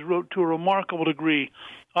that he has, to a remarkable degree,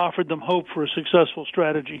 offered them hope for a successful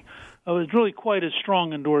strategy. It was really quite a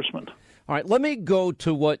strong endorsement. All right, let me go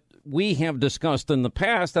to what we have discussed in the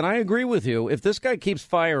past, and I agree with you. If this guy keeps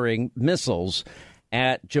firing missiles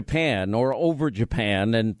at Japan or over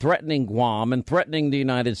Japan and threatening Guam and threatening the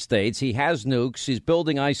United States, he has nukes, he's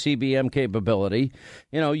building ICBM capability.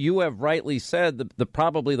 You know, you have rightly said that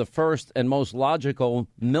probably the first and most logical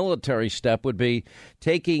military step would be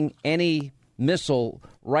taking any missile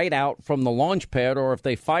right out from the launch pad, or if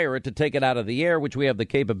they fire it, to take it out of the air, which we have the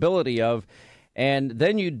capability of. And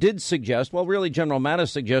then you did suggest, well, really, General Mattis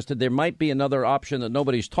suggested there might be another option that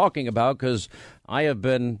nobody's talking about, because I have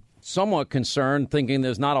been somewhat concerned, thinking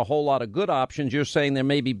there's not a whole lot of good options. You're saying there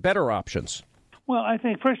may be better options. Well, I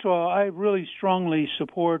think, first of all, I really strongly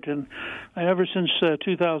support, and ever since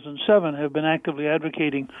 2007 have been actively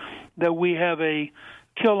advocating that we have a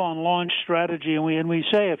kill-on-launch strategy, and we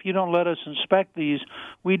say if you don't let us inspect these,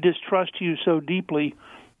 we distrust you so deeply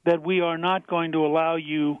that we are not going to allow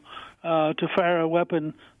you to fire a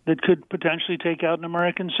weapon that could potentially take out an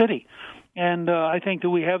American city. And I think that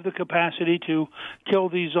we have the capacity to kill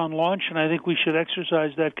these on launch, and I think we should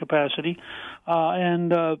exercise that capacity.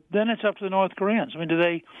 And then it's up to the North Koreans. I mean,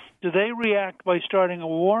 do they react by starting a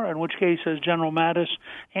war, in which case, as General Mattis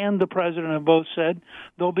and the President have both said,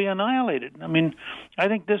 they'll be annihilated. I mean, I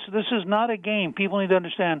think this is not a game. People need to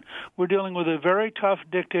understand we're dealing with a very tough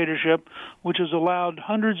dictatorship, which has allowed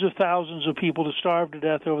hundreds of thousands of people to starve to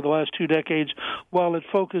death over the last 2 decades, while it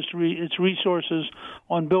focused its resources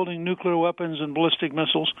on building nuclear weapons and ballistic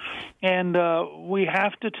missiles, and we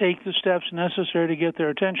have to take the steps necessary to get their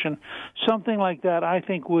attention. Something like that, I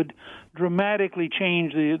think, would dramatically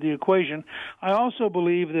change the equation. I also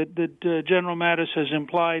believe that General Mattis has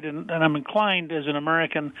implied, and I'm inclined as an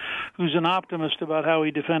American who's an optimist about how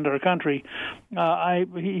we defend our country,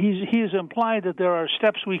 he has implied that there are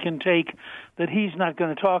steps we can take that he's not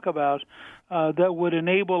going to talk about that would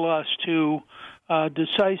enable us to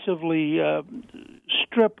decisively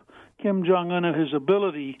strip Kim Jong-un of his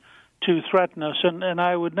ability to threaten us. And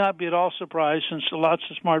I would not be at all surprised, since lots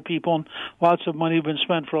of smart people and lots of money have been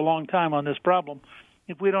spent for a long time on this problem,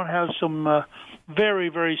 if we don't have some very,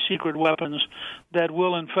 very secret weapons that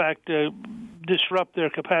will, in fact, disrupt their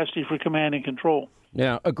capacity for command and control.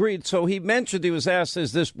 Yeah, agreed. So he mentioned, he was asked,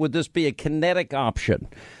 would this be a kinetic option?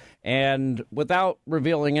 And without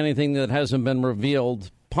revealing anything that hasn't been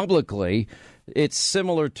revealed publicly, it's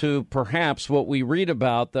similar to perhaps what we read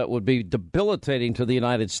about that would be debilitating to the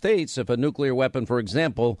United States if a nuclear weapon, for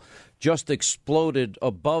example, just exploded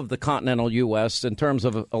above the continental U.S. in terms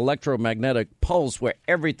of electromagnetic pulse where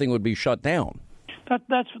everything would be shut down.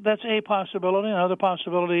 That's a possibility. Another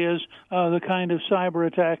possibility is the kind of cyber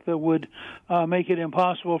attack that would make it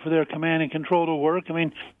impossible for their command and control to work. I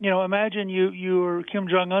mean, imagine you're Kim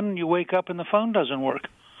Jong-un and you wake up and the phone doesn't work.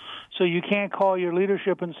 So you can't call your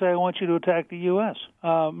leadership and say, I want you to attack the U.S.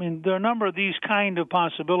 I mean, there are a number of these kind of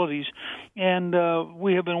possibilities, and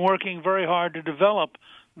we have been working very hard to develop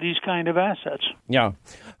these kind of assets. Yeah.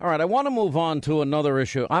 All right. I want to move on to another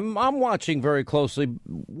issue. I'm watching very closely.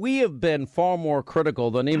 We have been far more critical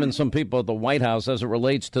than even some people at the White House as it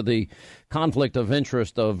relates to the conflict of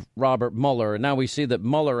interest of Robert Mueller. And now we see that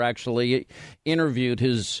Mueller actually interviewed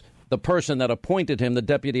the person that appointed him, the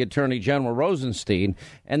Deputy Attorney General Rosenstein.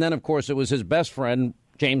 And then, of course, it was his best friend,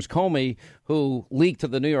 James Comey, who leaked to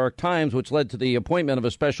the New York Times, which led to the appointment of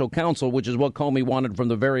a special counsel, which is what Comey wanted from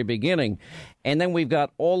the very beginning. And then we've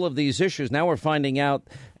got all of these issues. Now we're finding out,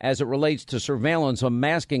 as it relates to surveillance,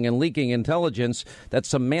 unmasking and leaking intelligence, that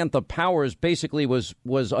Samantha Powers basically was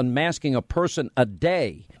unmasking a person a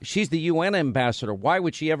day. She's the UN ambassador. Why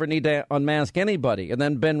would she ever need to unmask anybody? And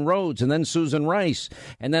then Ben Rhodes, and then Susan Rice,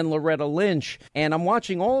 and then Loretta Lynch. And I'm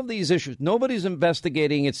watching all of these issues. Nobody's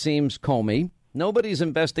investigating, it seems, Comey. Nobody's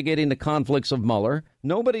investigating the conflicts of Mueller.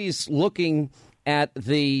 Nobody's looking at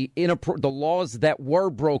the laws that were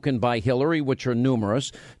broken by Hillary, which are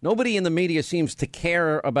numerous. Nobody in the media seems to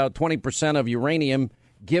care about 20% of uranium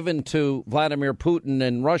given to Vladimir Putin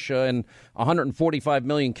and Russia and $145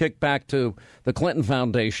 million kickback to the Clinton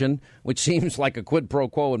Foundation, which seems like a quid pro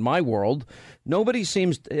quo in my world. Nobody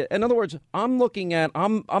seems, in other words,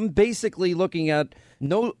 I'm basically looking at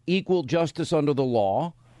no equal justice under the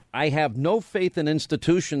law. I have no faith in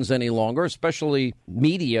institutions any longer, especially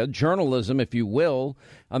media, journalism, if you will.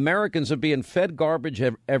 Americans are being fed garbage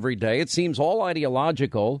every day. It seems all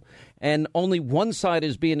ideological, and only one side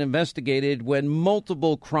is being investigated when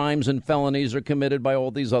multiple crimes and felonies are committed by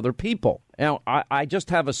all these other people. Now, I just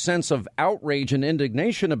have a sense of outrage and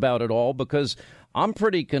indignation about it all, because I'm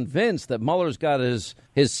pretty convinced that Mueller's got his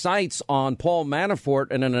sights on Paul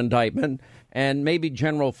Manafort in an indictment, and maybe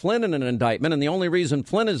General Flynn in an indictment. And the only reason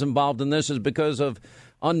Flynn is involved in this is because of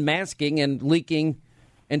unmasking and leaking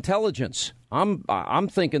intelligence. I'm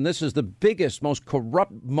thinking this is the biggest, most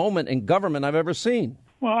corrupt moment in government I've ever seen.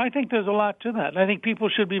 Well, I think there's a lot to that. I think people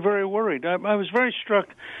should be very worried. I was very struck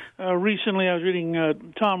recently. I was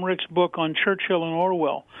reading Tom Rick's book on Churchill and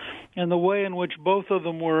Orwell, and the way in which both of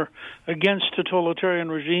them were against totalitarian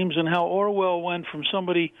regimes, and how Orwell went from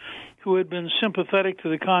somebody who had been sympathetic to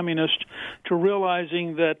the communists to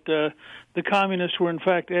realizing that the communists were in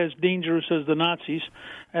fact as dangerous as the Nazis,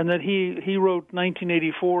 and that he wrote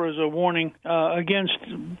 1984 as a warning against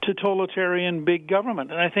totalitarian big government.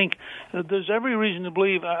 And I think that there's every reason to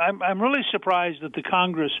believe, I'm really surprised that the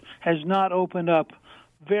Congress has not opened up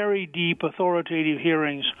very deep authoritative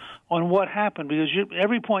hearings on what happened, because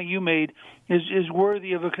every point you made is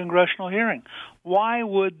worthy of a congressional hearing. Why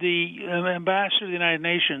would the ambassador of the United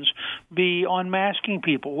Nations be unmasking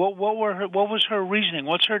people? What was her reasoning?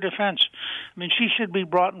 What's her defense? I mean, she should be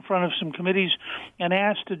brought in front of some committees and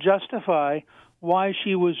asked to justify why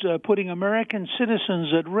she was putting American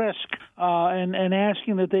citizens at risk and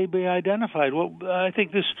asking that they be identified. Well, I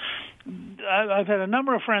think this. I've had a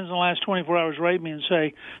number of friends in the last 24 hours write me and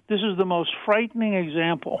say, this is the most frightening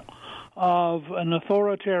example of an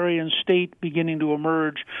authoritarian state beginning to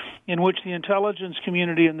emerge, in which the intelligence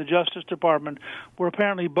community and the Justice Department were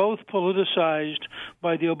apparently both politicized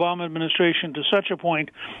by the Obama administration to such a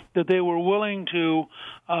point that they were willing to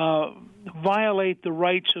violate the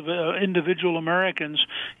rights of individual Americans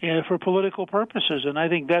for political purposes. And I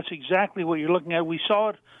think that's exactly what you're looking at. We saw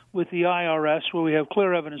it with the IRS, where we have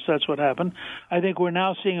clear evidence that's what happened. I think we're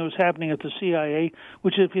now seeing it was happening at the CIA,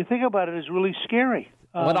 which, if you think about it, is really scary.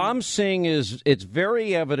 What I'm seeing is it's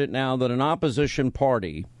very evident now that an opposition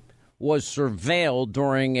party was surveilled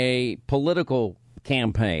during a political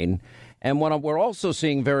campaign. And what we're also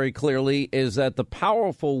seeing very clearly is that the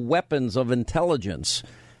powerful weapons of intelligence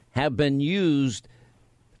have been used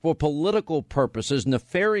for political purposes,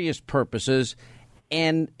 nefarious purposes,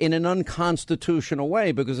 and in an unconstitutional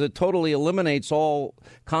way, because it totally eliminates all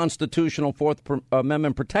constitutional Fourth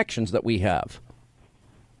Amendment protections that we have.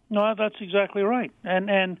 No, that's exactly right.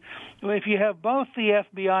 And if you have both the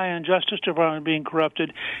FBI and Justice Department being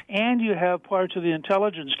corrupted, and you have parts of the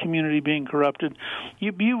intelligence community being corrupted,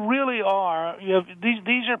 you really are.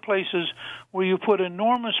 These are places where you put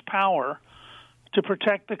enormous power to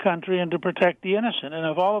protect the country and to protect the innocent. And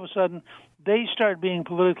if all of a sudden they start being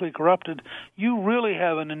politically corrupted, you really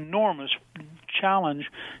have an enormous challenge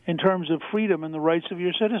in terms of freedom and the rights of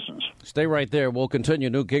your citizens. Stay right there. We'll continue.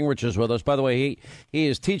 Newt Gingrich is with us. By the way, he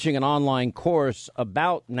is teaching an online course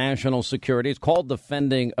about national security. It's called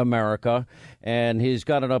Defending America, and he's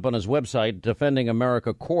got it up on his website,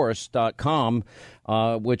 defendingamericacourse.com,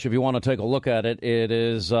 which, if you want to take a look at it, it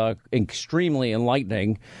is extremely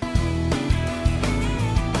enlightening.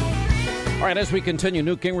 All right, as we continue,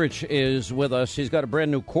 Newt Gingrich is with us. He's got a brand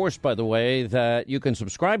new course, by the way, that you can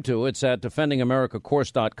subscribe to. It's at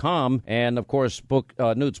defendingamericacourse.com. And, of course,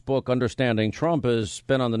 Newt's book, Understanding Trump, has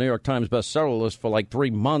been on the New York Times bestseller list for like 3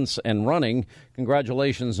 months and running.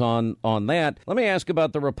 Congratulations on that. Let me ask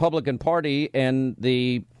about the Republican Party and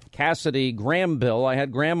the Cassidy-Graham bill. I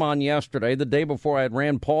had Graham on yesterday, the day before I had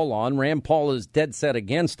Rand Paul on. Rand Paul is dead set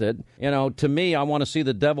against it. You know, to me, I want to see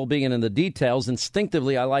the devil being in the details.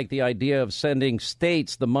 Instinctively, I like the idea of sending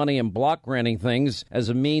states the money and block granting things as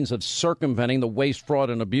a means of circumventing the waste, fraud,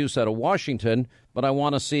 and abuse out of Washington. But I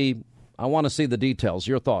want to see the details.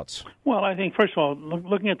 Your thoughts? Well, I think, first of all,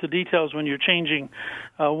 looking at the details when you're changing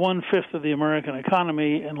 1/5 of the American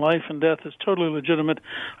economy and life and death is totally legitimate.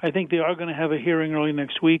 I think they are going to have a hearing early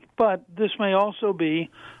next week. But this may also be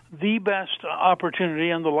the best opportunity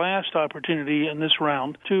and the last opportunity in this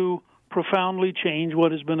round to profoundly change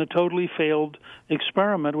what has been a totally failed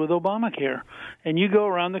experiment with Obamacare. And you go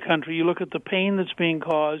around the country, you look at the pain that's being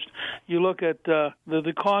caused, you look at the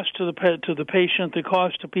cost to the patient, the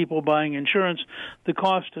cost to people buying insurance, the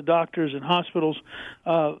cost to doctors and hospitals.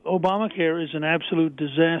 Obamacare is an absolute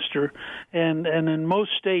disaster, and in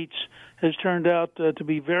most states has turned out to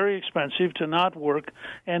be very expensive, to not work,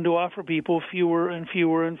 and to offer people fewer and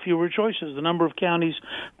fewer and fewer choices. The number of counties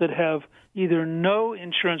that have either no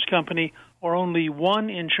insurance company or only one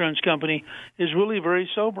insurance company is really very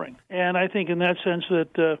sobering. And I think in that sense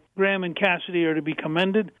that Graham and Cassidy are to be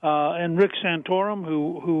commended. And Rick Santorum,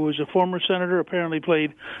 who was a former senator, apparently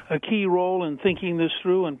played a key role in thinking this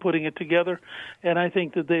through and putting it together. And I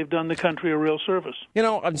think that they've done the country a real service. You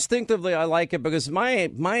know, instinctively, I like it because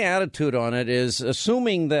my attitude on it is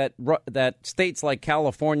assuming that states like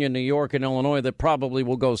California, New York, and Illinois that probably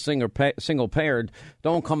will go single-payered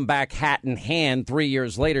don't come back hat in hand 3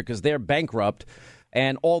 years later because they're bankrupt,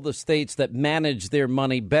 and all the states that manage their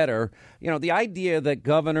money better. You know, the idea that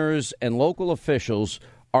governors and local officials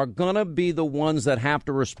are going to be the ones that have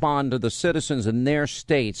to respond to the citizens in their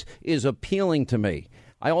states is appealing to me.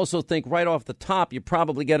 I also think right off the top, you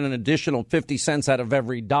probably get an additional 50 cents out of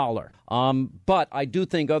every dollar. But I do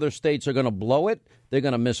think other states are going to blow it. They're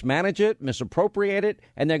going to mismanage it, misappropriate it,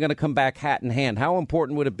 and they're going to come back hat in hand. How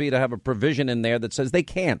important would it be to have a provision in there that says they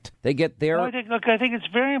can't? They get their... Well, I think it's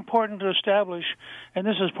very important to establish, and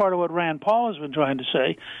this is part of what Rand Paul has been trying to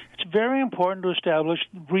say, it's very important to establish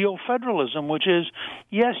real federalism, which is,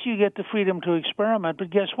 yes, you get the freedom to experiment, but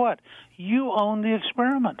guess what? You own the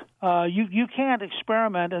experiment. You can't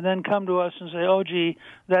experiment and then come to us and say, oh, gee,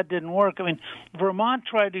 that didn't work. I mean, Vermont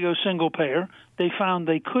tried to go single-payer. They found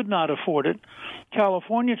they could not afford it.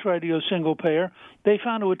 California tried to go single-payer. They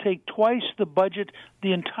found it would take twice the budget,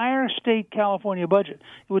 the entire state California budget.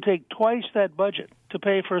 It would take twice that budget to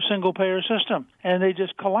pay for a single-payer system, and they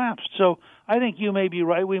just collapsed. So I think you may be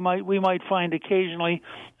right. We might find occasionally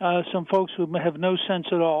some folks who have no sense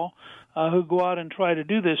at all who go out and try to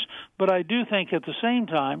do this. But I do think at the same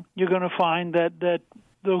time you're going to find that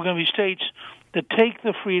there are going to be states that take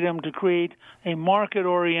the freedom to create a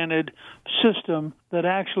market-oriented system that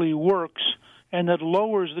actually works and that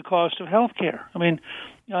lowers the cost of health care. I mean,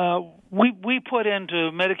 we put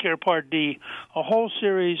into Medicare Part D a whole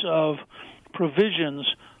series of provisions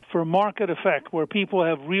for market effect, where people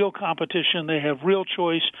have real competition, they have real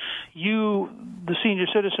choice. You, the senior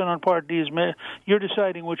citizen on Part D, you're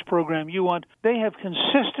deciding which program you want. They have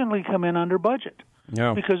consistently come in under budget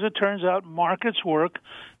because it turns out markets work,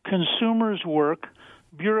 consumers work,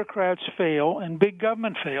 bureaucrats fail, and big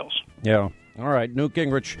government fails. Yeah. All right, Newt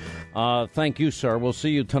Gingrich, thank you, sir. We'll see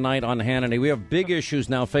you tonight on Hannity. We have big issues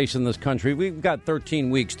now facing this country. We've got 13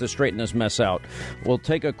 weeks to straighten this mess out. We'll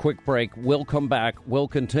take a quick break. We'll come back. We'll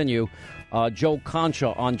continue. Joe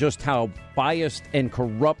Concha on just how biased and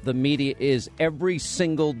corrupt the media is every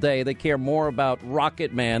single day. They care more about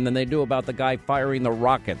Rocket Man than they do about the guy firing the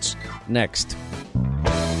rockets. Next.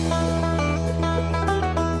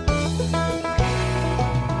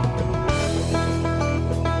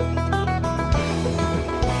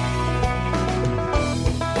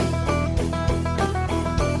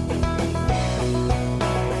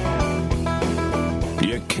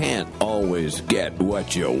 Always get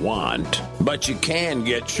what you want, but you can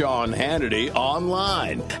get Sean Hannity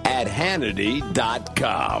online at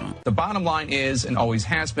Hannity.com. The bottom line is, and always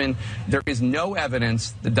has been, there is no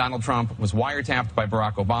evidence that Donald Trump was wiretapped by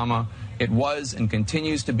Barack Obama. It was and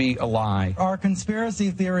continues to be a lie. Our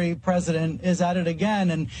conspiracy theory president is at it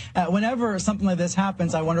again. And whenever something like this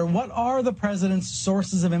happens, I wonder, what are the president's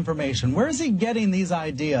sources of information? Where is he getting these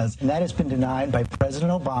ideas? And that has been denied by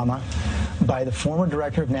President Obama, by the former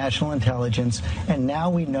director of national intelligence, and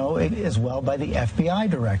now we know it as well by the FBI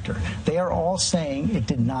director. They are all saying it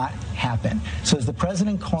did not happen. So is the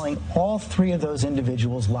president calling all three of those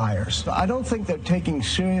individuals liars? I don't think they're taking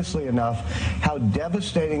seriously enough how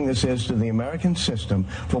devastating this is to the American system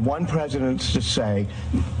for one president to say,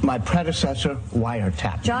 my predecessor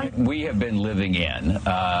wiretapped. John? We have been living in,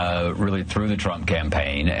 really through the Trump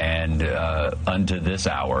campaign and unto this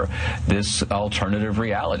hour, this alternative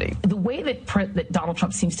reality. The way that Donald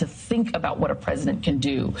Trump seems to think about what a president can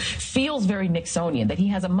do feels very Nixonian, that he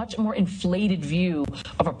has a much more inflated view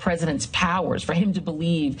of a president's powers. For him to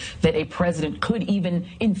believe that a president could even,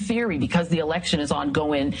 in theory, because the election is on,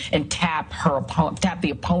 go in and tap the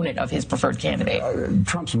opponent of his preferred candidate.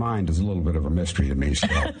 Trump's mind is a little bit of a mystery to me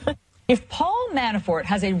still. If Paul Manafort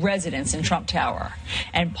has a residence in Trump Tower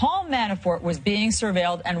and Paul Manafort was being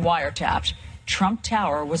surveilled and wiretapped, Trump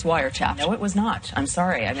Tower was wiretapped. No, it was not. I'm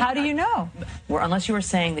sorry. I mean, how do you know? Unless you were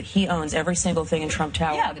saying that he owns every single thing in Trump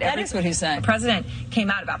Tower. Yeah, that is what he's saying. The president came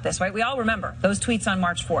out about this, right? We all remember those tweets on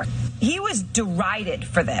March 4th. He was derided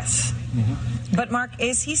for this. Mm-hmm. But, Mark,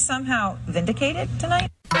 is he somehow vindicated tonight?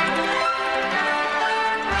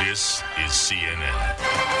 This is CNN.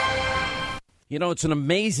 You know, it's an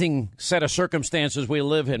amazing set of circumstances we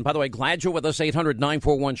live in. By the way, glad you're with us,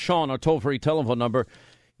 800-941-SEAN, our toll-free telephone number.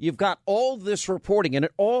 You've got all this reporting, and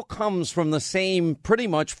it all comes from the same pretty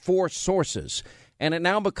much four sources. And it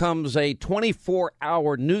now becomes a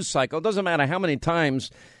 24-hour news cycle. It doesn't matter how many times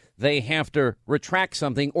they have to retract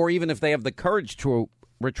something, or even if they have the courage to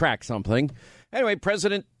retract something. Anyway,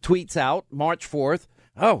 President tweets out March 4th,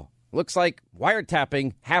 looks like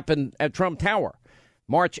wiretapping happened at Trump Tower.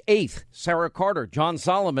 March 8th, Sarah Carter, John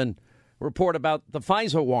Solomon report about the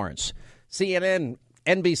FISA warrants. CNN,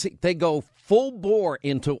 NBC, they go full bore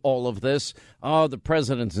into all of this. Oh, the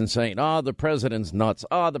president's insane. Oh, the president's nuts.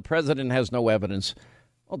 Oh, the president has no evidence.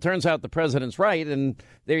 Well, it turns out the president's right. And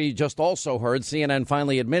there you just also heard CNN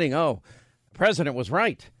finally admitting, the president was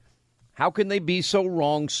right. How can they be so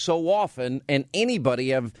wrong so often and anybody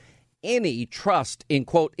have any trust in,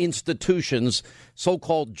 quote, institutions,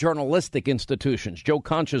 so-called journalistic institutions? Joe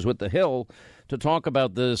Concha's with The Hill to talk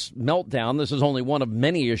about this meltdown. This is only one of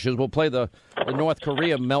many issues. We'll play the North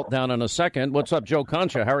Korea meltdown in a second. What's up, Joe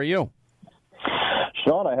Concha? How are you?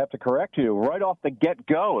 Sean, I have to correct you right off the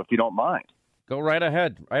get-go, if you don't mind. Go right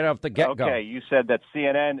ahead, right off the get-go. Okay, you said that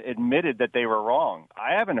CNN admitted that they were wrong.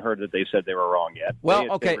 I haven't heard that they said they were wrong yet.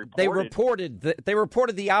 Well, they reported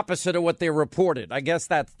the opposite of what they reported. I guess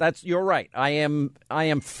that's you're right. I am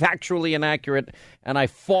factually inaccurate, and I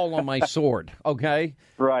fall on my sword. Okay,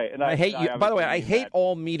 right. And I hate you. By the way, I hate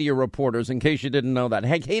all media reporters. In case you didn't know that, I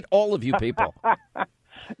hate all of you people.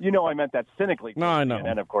 You know, I meant that cynically. No, I know.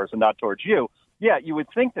 CNN, of course, and not towards you. Yeah, you would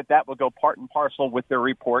think that would go part and parcel with their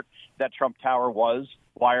report that Trump Tower was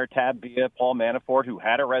wiretapped via Paul Manafort, who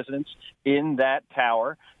had a residence in that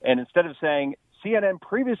tower. And instead of saying CNN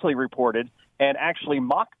previously reported and actually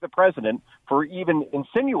mocked the president for even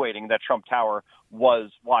insinuating that Trump Tower was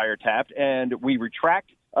wiretapped, and we retract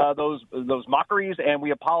those mockeries, and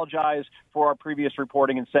we apologize for our previous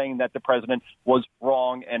reporting and saying that the president was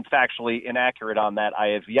wrong and factually inaccurate on that. I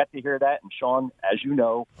have yet to hear that, and Sean, as you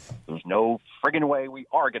know, there's no friggin' way we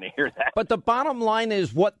are going to hear that. But the bottom line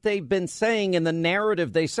is what they've been saying in the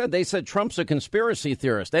narrative. They said Trump's a conspiracy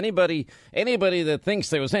theorist. Anybody that thinks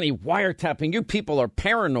there was any wiretapping, you people are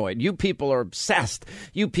paranoid. You people are obsessed.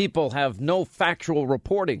 You people have no factual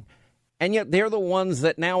reporting. And yet they're the ones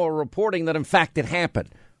that now are reporting that, in fact, it happened.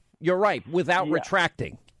 You're right, without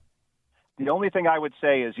retracting. The only thing I would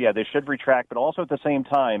say is, they should retract, but also at the same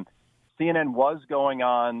time, CNN was going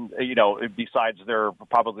on, besides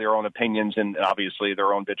probably their own opinions and obviously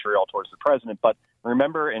their own vitriol towards the president. But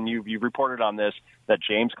remember, and you reported on this, that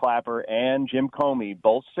James Clapper and Jim Comey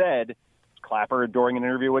both said, Clapper during an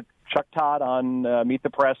interview with Chuck Todd on Meet the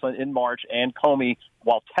Press in March, and Comey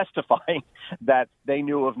while testifying that they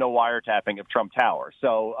knew of no wiretapping of Trump Tower.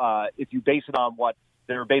 So if you base it on what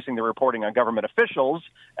they're basing the reporting on government officials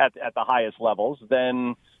at the highest levels,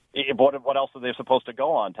 then what else are they supposed to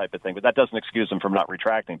go on type of thing? But that doesn't excuse them from not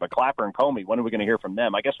retracting. But Clapper and Comey, when are we going to hear from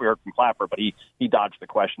them? I guess we heard from Clapper, but he dodged the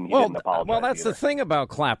question. He didn't apologize. Well, that's either. The thing about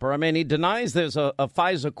Clapper. I mean, he denies there's a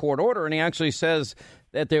FISA court order, and he actually says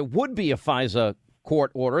that there would be a FISA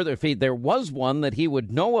court order. If there was one, that he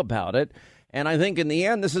would know about it. And I think in the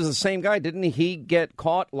end, this is the same guy. Didn't he get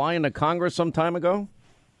caught lying to Congress some time ago?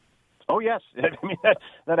 Oh, yes. I mean,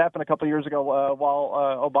 that happened a couple of years ago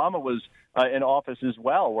while Obama was in office as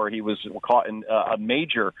well, where he was caught in a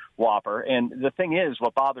major whopper. And the thing is,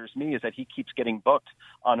 what bothers me is that he keeps getting booked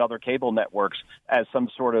on other cable networks as some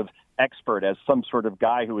sort of expert, as some sort of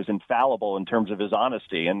guy who is infallible in terms of his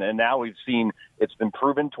honesty. And now we've seen it's been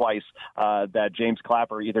proven twice that James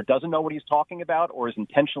Clapper either doesn't know what he's talking about or is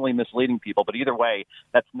intentionally misleading people. But either way,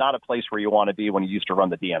 that's not a place where you want to be when you used to run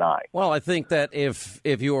the DNI. Well, I think that if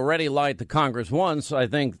you already lied to Congress once, I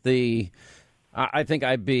think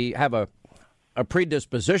I'd have a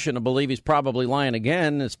predisposition to believe he's probably lying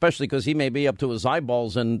again, especially because he may be up to his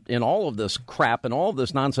eyeballs in all of this crap and all of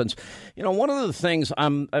this nonsense. You know, one of the things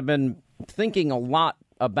I've been thinking a lot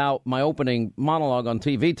about my opening monologue on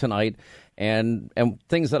TV tonight and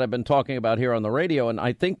things that I've been talking about here on the radio, and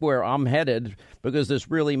I think where I'm headed, because this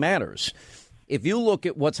really matters. If you look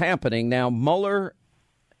at what's happening now, Mueller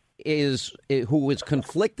who is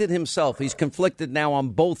conflicted himself. He's conflicted now on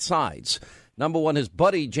both sides. Number one, his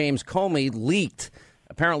buddy, James Comey, leaked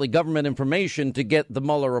apparently government information to get the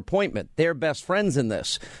Mueller appointment. They're best friends in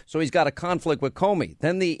this. So he's got a conflict with Comey.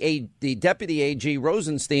 Then the deputy AG,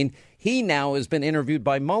 Rosenstein, he now has been interviewed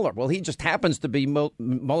by Mueller. Well, he just happens to be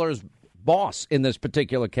Mueller's boss in this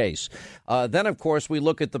particular case. Then, of course, we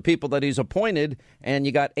look at the people that he's appointed, and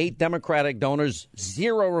you got 8 Democratic donors,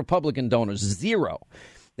 0 Republican donors, 0.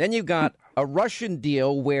 Then you've got a Russian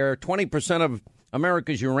deal where 20% of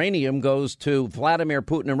America's uranium goes to Vladimir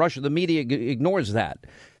Putin and Russia. The media ignores that.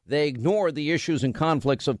 They ignore the issues and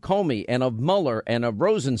conflicts of Comey and of Mueller and of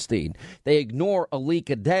Rosenstein. They ignore a leak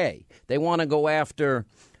a day. They want to go after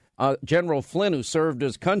General Flynn, who served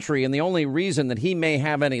his country, and the only reason that he may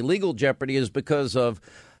have any legal jeopardy is because of,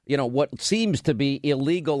 you know, what seems to be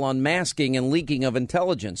illegal unmasking and leaking of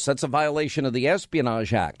intelligence. That's a violation of the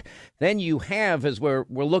Espionage Act. Then you have, as we're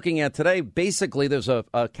looking at today, basically there's a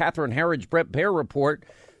Catherine Herridge, Brett Baer report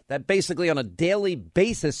that basically on a daily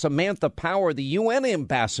basis, Samantha Power, the UN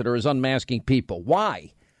ambassador, is unmasking people.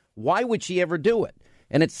 Why? Why would she ever do it?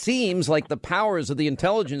 And it seems like the powers of the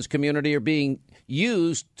intelligence community are being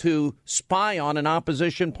used to spy on an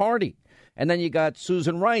opposition party. And then you got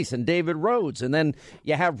Susan Rice and David Rhodes. And then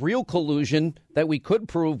you have real collusion that we could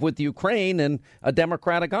prove with Ukraine and a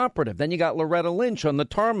Democratic operative. Then you got Loretta Lynch on the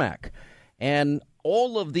tarmac and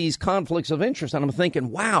all of these conflicts of interest. And I'm thinking,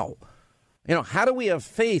 wow, you know, how do we have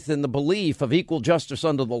faith in the belief of equal justice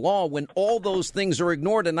under the law when all those things are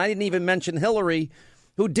ignored? And I didn't even mention Hillary,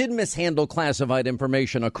 who did mishandle classified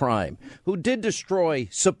information, a crime, who did destroy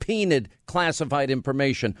subpoenaed classified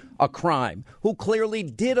information, a crime, who clearly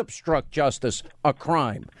did obstruct justice, a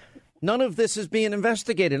crime. None of this is being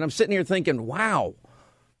investigated. I'm sitting here thinking, wow,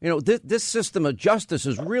 you know, this system of justice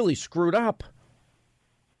is really screwed up.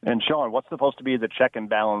 And Sean, what's supposed to be the check and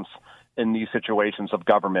balance in these situations of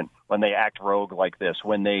government when they act rogue like this,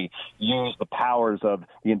 when they use the powers of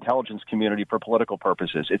the intelligence community for political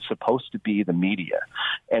purposes? It's supposed to be the media.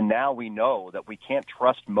 And now we know that we can't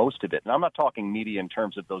trust most of it. And I'm not talking media in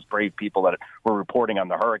terms of those brave people that were reporting on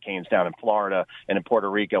the hurricanes down in Florida and in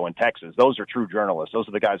Puerto Rico and Texas. Those are true journalists. Those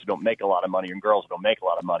are the guys who don't make a lot of money and girls who don't make a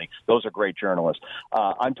lot of money. Those are great journalists.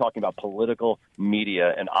 I'm talking about political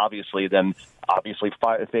media and obviously them obviously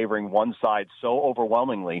favoring one side so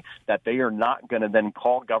overwhelmingly that they are not going to then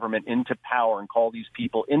call government into power and call these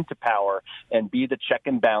people into power and be the check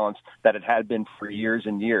and balance that it had been for years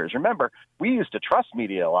and years. Remember, we used to trust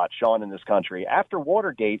media a lot, Sean, in this country. After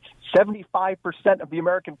Watergate, 75% of the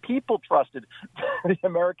American people trusted the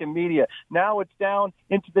American media. Now it's down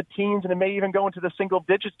into the teens, and it may even go into the single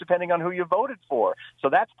digits depending on who you voted for. So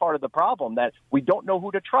that's part of the problem, that we don't know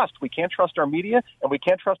who to trust. We can't trust our media, and we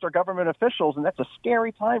can't trust our government officials, and that's a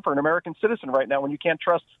scary time for an American citizen right now when you can't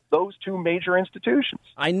trust those two major institutions.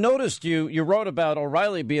 I noticed you wrote about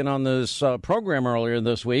O'Reilly being on this program earlier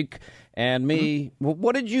this week, and me.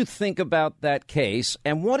 What did you think about that case,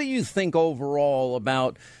 and what do you think overall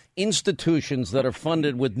about institutions that are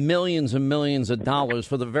funded with millions and millions of dollars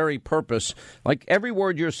for the very purpose, like every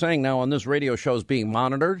word you're saying now on this radio show is being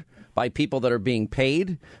monitored by people that are being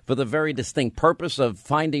paid for the very distinct purpose of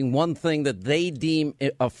finding one thing that they deem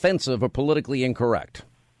offensive or politically incorrect?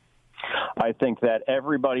 I think that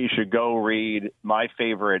everybody should go read my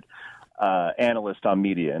favorite analyst on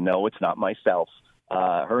media. No, it's not myself.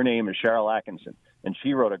 Her name is Cheryl Atkinson, and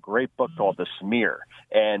she wrote a great book called The Smear,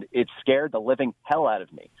 and it scared the living hell out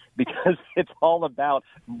of me because it's all about,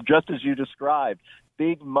 just as you described,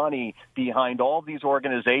 big money behind all these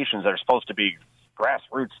organizations that are supposed to be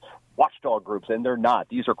grassroots watchdog groups, and they're not.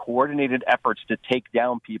 These are coordinated efforts to take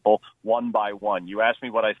down people one by one. You asked me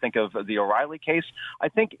what I think of the O'Reilly case. I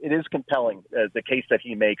think it is compelling. The case that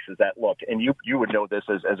he makes is that, look, and you would know this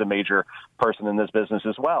as a major person in this business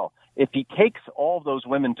as well, if he takes all of those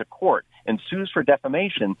women to court and sues for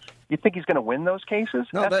defamation, you think he's going to win those cases?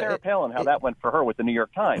 No, That's Sarah Palin, how that went for her with the New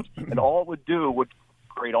York Times. And all it would do would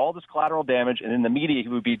create all this collateral damage, and in the media he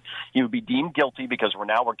would be deemed guilty because we're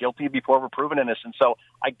guilty before we're proven innocent. So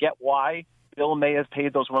I get why Bill may have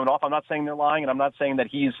paid those women off. I'm not saying they're lying, and I'm not saying that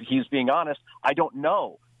he's being honest. I don't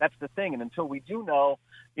know. That's the thing. And until we do know,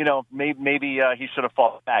 maybe he should have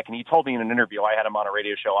fought back. And he told me in an interview, I had him on a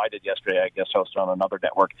radio show I did yesterday, I guess hosted on another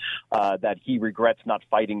network, that he regrets not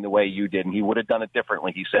fighting the way you did. And he would have done it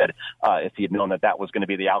differently, he said, if he had known that was going to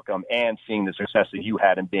be the outcome, and seeing the success that you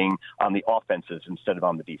had in being on the offensive instead of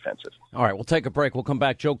on the defensive. All right, we'll take a break. We'll come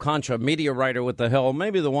back. Joe Concha, media writer with The Hill,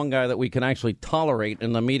 maybe the one guy that we can actually tolerate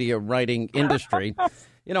in the media writing industry.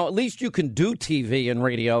 At least you can do TV and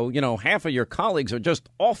radio. Half of your colleagues are just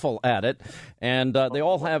awful at it. And they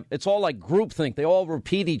all have, it's all like groupthink. They all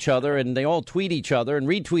repeat each other, and they all tweet each other and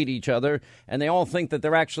retweet each other. And they all think that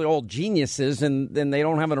they're actually all geniuses, and then they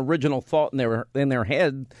don't have an original thought in their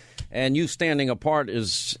head. And you standing apart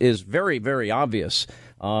is very, very obvious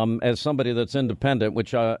as somebody that's independent,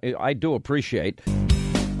 which I do appreciate.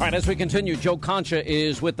 All right, as we continue, Joe Concha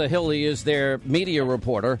is with The Hill. He is their media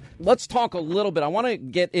reporter. Let's talk a little bit. I want to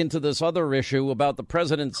get into this other issue about the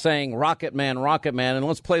president saying, Rocket Man, and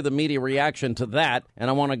let's play the media reaction to that, and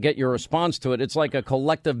I want to get your response to it. It's like a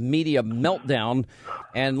collective media meltdown,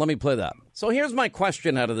 and let me play that. So here's my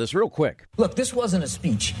question out of this real quick. Look, this wasn't a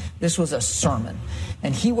speech. This was a sermon.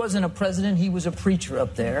 And he wasn't a president. He was a preacher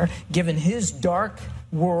up there, giving his dark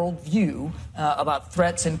world view about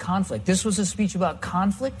threats and conflict. This was a speech about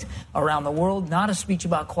conflict around the world, not a speech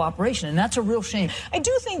about cooperation. And that's a real shame. I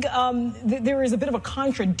do think there is a bit of a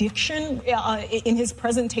contradiction in his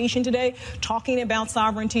presentation today, talking about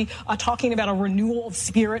sovereignty, talking about a renewal of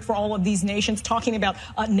spirit for all of these nations, talking about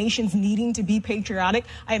nations needing to be patriotic.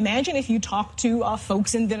 I imagine if you talk to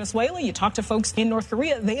folks in Venezuela, you talk to folks in North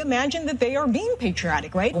Korea, they imagine that they are being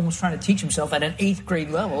patriotic, right? Almost trying to teach himself at an 8th grade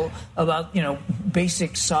level about,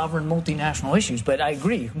 basic sovereign multinational issues. But I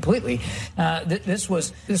agree completely. This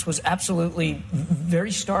was absolutely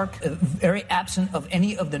very stark, very absent of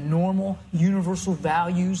any of the normal universal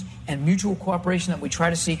values and mutual cooperation that we try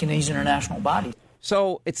to seek in these international bodies.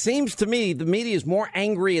 So it seems to me the media is more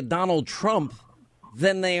angry at Donald Trump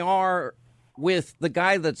than they are with the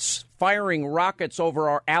guy that's firing rockets over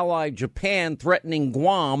our ally Japan, threatening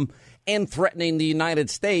Guam and threatening the United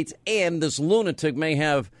States, and this lunatic may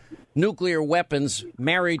have nuclear weapons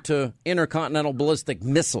married to intercontinental ballistic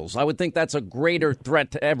missiles. I would think that's a greater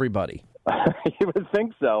threat to everybody. You would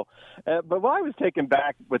think so. But what I was taken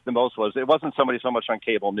back with the most was it wasn't somebody so much on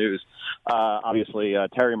cable news. Obviously,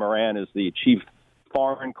 Terry Moran is the chief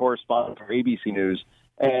foreign correspondent for ABC News.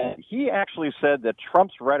 And he actually said that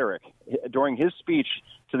Trump's rhetoric during his speech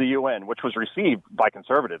to the UN, which was received by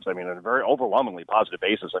conservatives, on a very overwhelmingly positive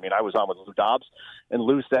basis. I was on with Lou Dobbs, and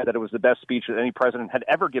Lou said that it was the best speech that any president had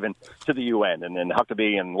ever given to the UN. And then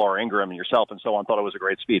Huckabee and Laura Ingraham and yourself and so on thought it was a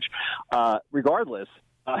great speech. Regardless,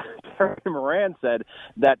 Terry Moran said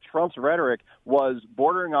that Trump's rhetoric was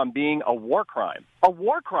bordering on being a war crime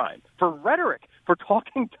for rhetoric. for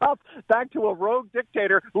talking tough back to a rogue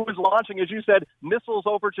dictator who was launching, as you said, missiles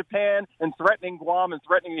over Japan and threatening Guam and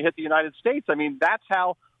threatening to hit the United States. I mean, that's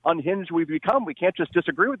how unhinged we've become. We can't just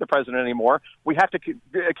disagree with the president anymore. We have to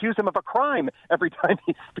accuse him of a crime every time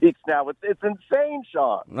he speaks now. It's insane,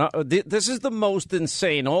 Sean. This is the most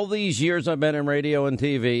insane. All these years I've been in radio and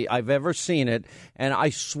TV, I've ever seen it. And I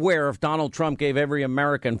swear if Donald Trump gave every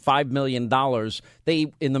American $5 million,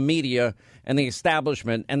 they, in the media and the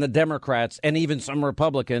establishment and the Democrats and even some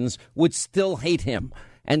Republicans, would still hate him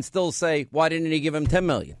and still say, why didn't he give him $10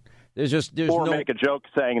 million? There's make a joke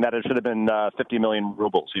saying that it should have been 50 million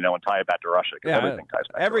rubles, and tie it back to Russia. Yeah, everything ties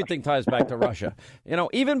back. Everything ties back to Russia.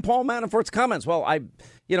 Even Paul Manafort's comments. Well,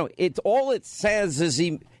 it's all it says is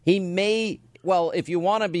he may. Well, if you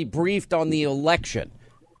want to be briefed on the election,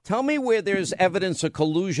 tell me where there's evidence of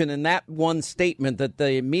collusion in that one statement that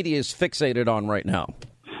the media is fixated on right now.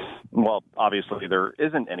 Well, obviously there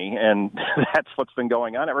isn't any, and that's what's been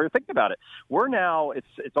going on. Think about it. We're now,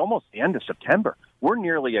 it's almost the end of September. We're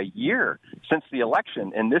nearly a year since the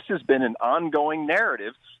election, and this has been an ongoing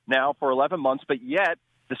narrative now for 11 months, but yet,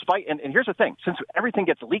 despite, and here's the thing, since everything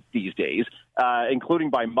gets leaked these days, including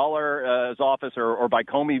by Mueller's office or by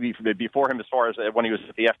Comey before him as far as when he was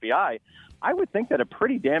at the FBI, I would think that a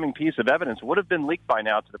pretty damning piece of evidence would have been leaked by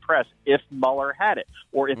now to the press if Mueller had it,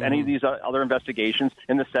 or if any of these other investigations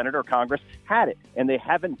in the Senate or Congress had it, and they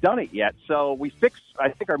haven't done it yet. So I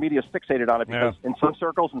think our media is fixated on it because in some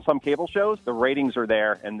circles and some cable shows, the ratings are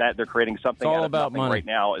there, and that they're creating something all out of about nothing money right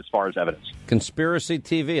now as far as evidence. Conspiracy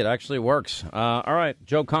TV, it actually works. All right,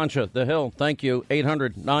 Joe Concha, The Hill, thank you.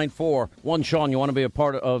 800-941. Sean, you want to be a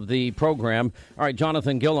part of the program. All right,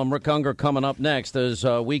 Jonathan Gilliam, Rick Unger coming up next as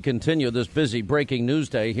we continue this busy breaking news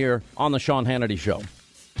day here on the Sean Hannity Show.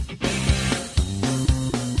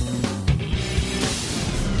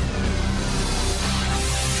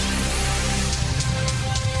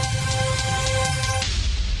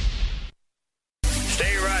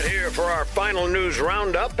 Stay right here for our final news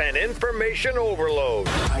roundup and information overload.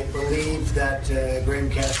 I believe that Graham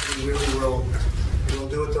Cassidy really will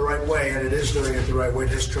do it the right way, and it is doing it the right way.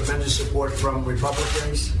 There's tremendous support from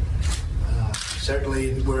Republicans.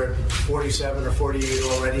 Certainly, we're at 47 or 48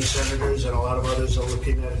 already senators, and a lot of others are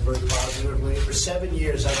looking at it very positively. For 7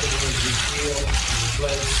 years, I've been hearing this deal in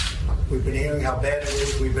place. We've been hearing how bad it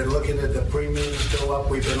is. We've been looking at the premiums go up.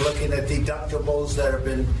 We've been looking at deductibles that have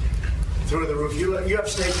been through the roof. You have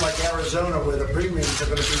states like Arizona where the premiums are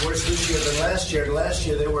going to be worse this year than last year. Last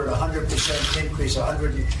year, they were at 100% increase,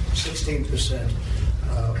 116%.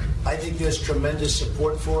 I think there's tremendous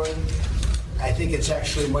support for it. I think it's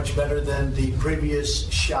actually much better than the previous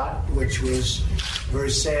shot, which was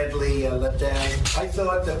very sadly let down. I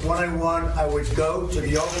thought that when I won, I would go to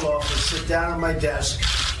the Oval Office, sit down at my desk,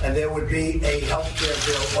 and there would be a health care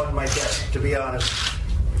bill on my desk, to be honest.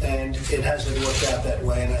 And it hasn't worked out that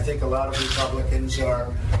way, and I think a lot of Republicans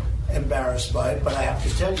are embarrassed by it. But I have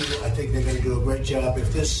to tell you, I think they're going to do a great job.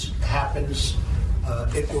 If this happens,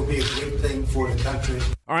 it will be a great thing for the country.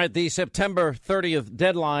 All right, the September 30th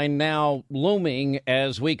deadline now looming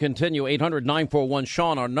as we continue.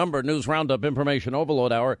 800-941-SEAN, our number, News Roundup, Information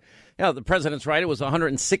Overload Hour. Yeah, the president's right. It was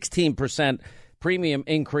 116% premium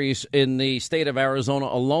increase in the state of Arizona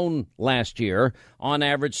alone last year. On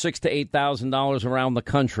average, $6,000 to $8,000 around the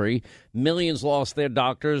country. Millions lost their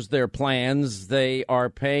doctors, their plans. They are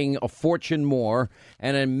paying a fortune more.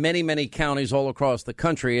 And in many, many counties all across the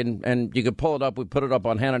country, and you can pull it up. We put it up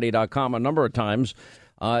on Hannity.com a number of times.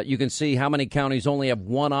 You can see how many counties only have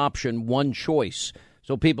one option, one choice.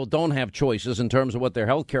 So people don't have choices in terms of what their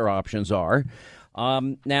health care options are.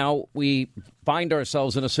 Now, we find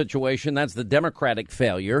ourselves in a situation that's the Democratic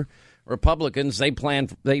failure. Republicans, they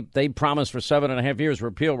promised for 7.5 years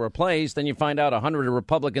repeal, replace. Then you find out 100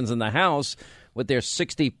 Republicans in the House with their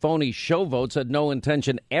 60 phony show votes had no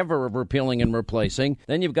intention ever of repealing and replacing.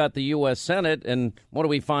 Then you've got the U.S. Senate, and what do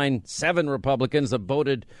we find? 7 Republicans that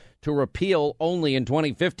voted to repeal only in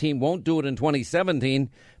 2015, won't do it in 2017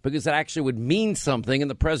 because it actually would mean something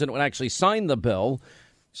and the president would actually sign the bill.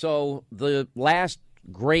 So the last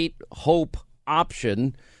great hope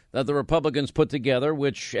option that the Republicans put together,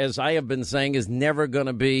 which, as I have been saying, is never going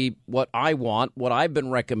to be what I want, what I've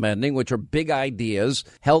been recommending, which are big ideas,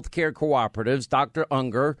 healthcare cooperatives, Dr.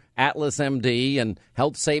 Unger, Atlas MD, and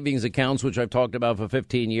health savings accounts, which I've talked about for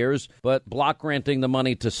 15 years, but block granting the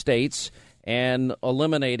money to states and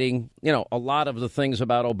eliminating, a lot of the things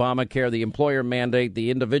about Obamacare, the employer mandate, the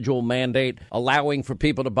individual mandate, allowing for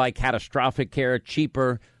people to buy catastrophic care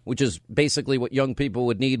cheaper, which is basically what young people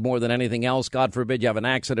would need more than anything else. God forbid you have an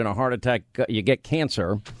accident, a heart attack, you get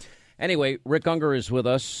cancer. Anyway, Rick Unger is with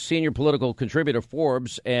us, senior political contributor,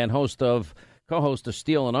 Forbes, and host of co-host of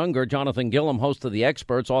Steel and Unger, Jonathan Gilliam, host of The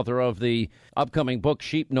Experts, author of the upcoming book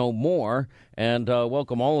Sheep No More, and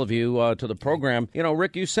welcome all of you to the program. You know,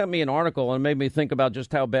 Rick, you sent me an article and made me think about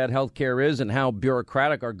just how bad health care is and how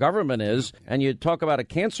bureaucratic our government is, and you talk about a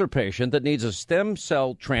cancer patient that needs a stem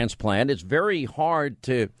cell transplant. It's very hard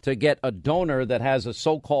to get a donor that has a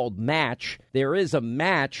so-called match. There is a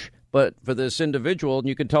match, but for this individual, and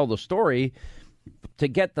you can tell the story, to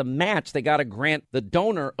get the match, they got to grant the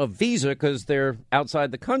donor a visa because they're outside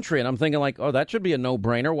the country. And I'm thinking like, oh, that should be a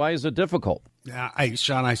no-brainer. Why is it difficult?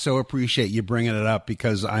 Sean, I so appreciate you bringing it up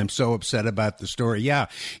because I'm so upset about the story. Yeah,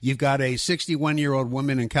 you've got a 61-year-old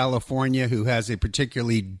woman in California who has a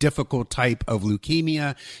particularly difficult type of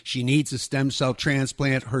leukemia. She needs a stem cell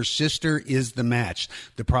transplant. Her sister is the match.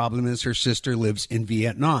 The problem is her sister lives in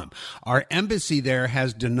Vietnam. Our embassy there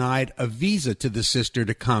has denied a visa to the sister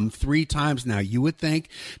to come 3 times now. You would think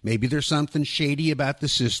maybe there's something shady about the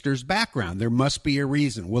sister's background. There must be a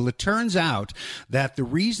reason. Well, it turns out that the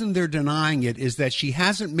reason they're denying it is that she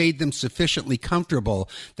hasn't made them sufficiently comfortable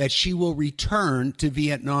that she will return to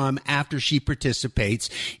Vietnam after she participates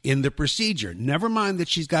in the procedure. Never mind that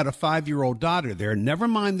she's got a 5-year-old daughter there. Never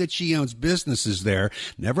mind that she owns businesses there.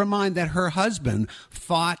 Never mind that her husband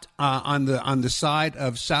fought on the side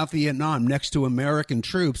of South Vietnam next to American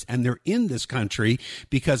troops, and they're in this country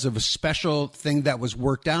because of a special thing that was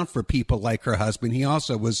worked out for people like her husband. He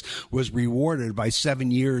also was rewarded by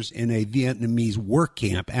 7 years in a Vietnamese work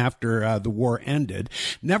camp after the war ended.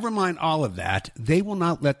 Never mind all of that. They will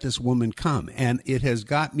not let this woman come, and it has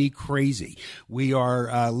got me crazy. We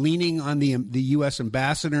are leaning on the U.S.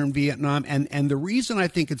 ambassador in Vietnam, and the reason I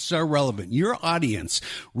think it's so relevant, your audience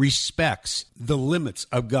respects the limits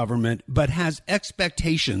of government, but has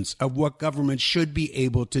expectations of what government should be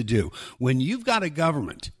able to do. When you've got a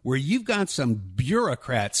government where you've got some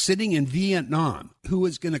bureaucrat sitting in Vietnam who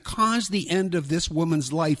is going to cause the end of this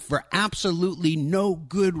woman's life for absolutely no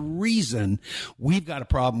good reason, we've got a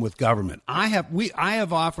problem with government. I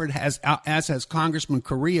have offered, as has Congressman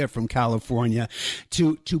Correa from California,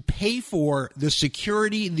 to pay for the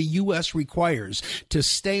security the U.S. requires to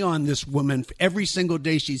stay on this woman every single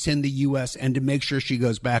day she's in the U.S. and to make sure she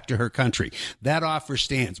goes back to her country. That offer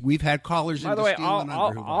stands. We've had callers. By the way,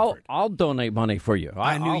 I'll donate money for you.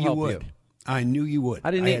 I knew you would. I knew you would.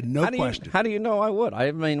 I had no question. How do you know I would?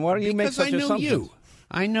 I mean, why do you make such assumptions?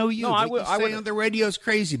 I know you. No, I say on the radio is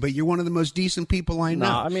crazy, but you're one of the most decent people I know.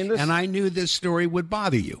 No, I mean, and I knew this story would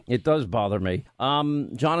bother you. It does bother me.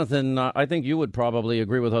 Jonathan, I think you would probably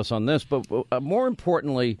agree with us on this, but more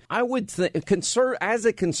importantly, I would think, as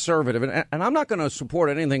a conservative, and I'm not going to support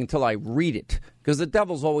anything until I read it, because the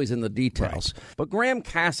devil's always in the details. Right. But Graham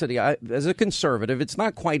Cassidy, as a conservative, it's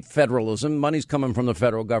not quite federalism. Money's coming from the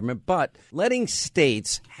federal government, but letting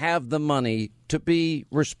states have the money to be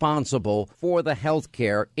responsible for the health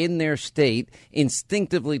care in their state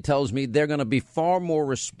instinctively tells me they're going to be far more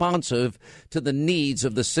responsive to the needs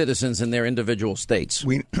of the citizens in their individual states.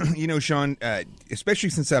 You know, Sean,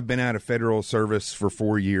 especially since I've been out of federal service for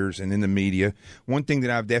 4 years and in the media, one thing that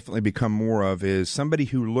I've definitely become more of is somebody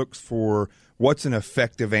who looks for what's an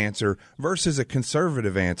effective answer versus a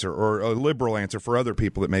conservative answer or a liberal answer for other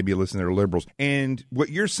people that maybe listen to liberals. And what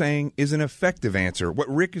you're saying is an effective answer. What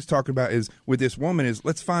Rick is talking about is with this woman is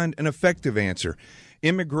let's find an effective answer.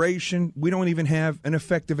 Immigration, we don't even have an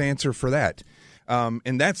effective answer for that.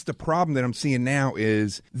 And that's the problem that I'm seeing now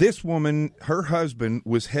is this woman, her husband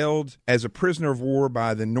was held as a prisoner of war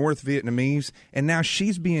by the North Vietnamese, and now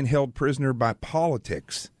she's being held prisoner by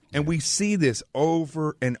politics. And we see this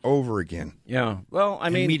over and over again. Yeah. Well, I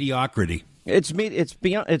mean, mediocrity. It's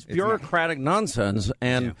bureaucratic nonsense,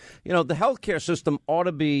 and you know the healthcare system ought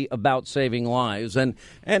to be about saving lives. And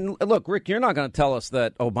look, Rick, you're not going to tell us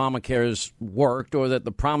that Obamacare's worked or that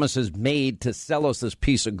the promises made to sell us this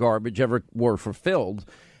piece of garbage ever were fulfilled.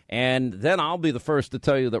 And then I'll be the first to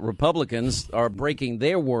tell you that Republicans are breaking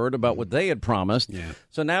their word about what they had promised. Yeah.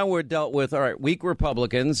 So now we're dealt with, all right, weak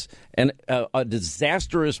Republicans and a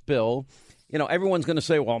disastrous bill. You know, everyone's going to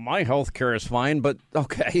say, well, my health care is fine. But,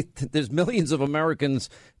 okay, there's millions of Americans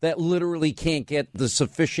that literally can't get the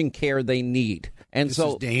sufficient care they need. And this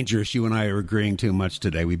is dangerous. You and I are agreeing too much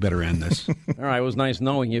today. We better end this. All right. It was nice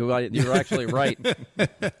knowing you. You're actually right. I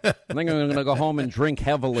think I'm going to go home and drink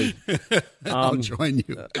heavily. I'll join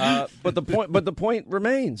you. But the point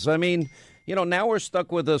remains. I mean, you know, now we're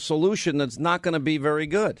stuck with a solution that's not going to be very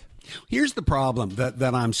good. Here's the problem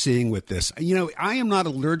that I'm seeing with this. You know, I am not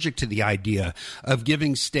allergic to the idea of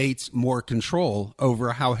giving states more control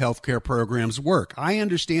over how healthcare programs work. I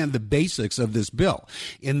understand the basics of this bill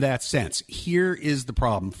in that sense. Here is the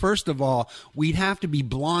problem. First of all, we'd have to be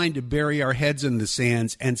blind to bury our heads in the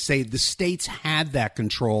sands and say the states had that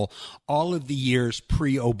control all of the years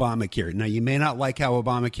pre-Obamacare. Now, you may not like how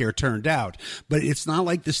Obamacare turned out, but it's not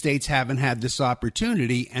like the states haven't had this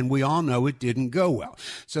opportunity, and we all know it didn't go well.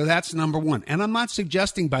 So that's number one. And I'm not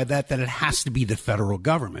suggesting by that it has to be the federal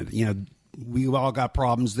government. You know, we've all got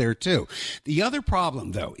problems there, too. The other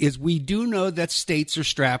problem, though, is we do know that states are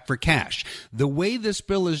strapped for cash. The way this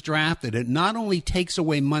bill is drafted, it not only takes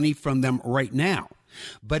away money from them right now,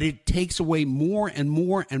 but it takes away more and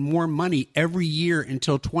more and more money every year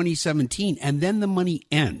until 2017, and then the money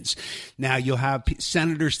ends. Now you'll have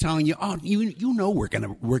senators telling you, "Oh, you know we're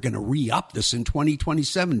gonna re-up this in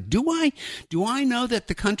 2027." Do I know that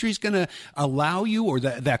the country's going to allow you, or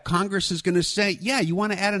that Congress is going to say, "Yeah, you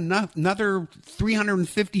want to add another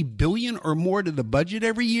 $350 billion or more to the budget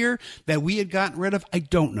every year that we had gotten rid of"? I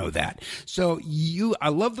don't know that. So I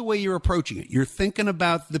love the way you're approaching it. You're thinking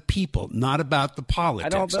about the people, not about the politics.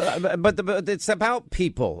 But it's about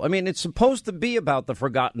people. I mean, it's supposed to be about the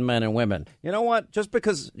forgotten men and women. You know what? Just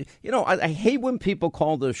because, I hate when people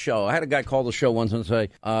call the show. I had a guy call the show once and say,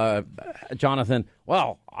 Jonathan,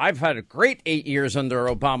 well, I've had a great 8 years under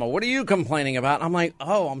Obama. What are you complaining about? I'm like,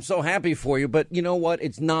 oh, I'm so happy for you. But you know what?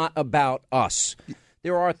 It's not about us.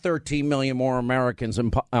 There are 13 million more Americans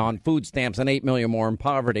on food stamps and 8 million more in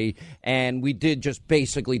poverty. And we did just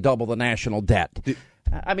basically double the national debt.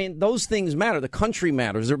 I mean, those things matter. The country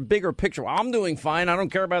matters. They're a bigger picture. Well, I'm doing fine. I don't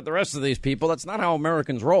care about the rest of these people. That's not how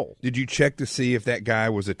Americans roll. Did you check to see if that guy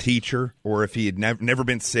was a teacher or if he had never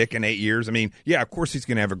been sick in 8 years? I mean, yeah, of course he's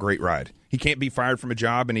going to have a great ride. He can't be fired from a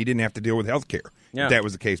job, and he didn't have to deal with health care. Yeah. If that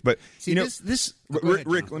was the case. But, see,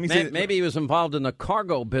 Rick, let me say maybe he was involved in the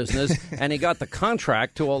cargo business, and he got the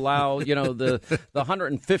contract to allow, the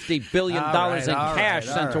 $150 billion in cash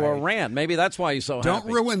sent to Iran. Maybe that's why he's so happy. Don't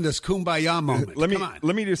ruin this kumbaya moment.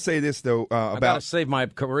 Let me just say this, though, about... I got to save my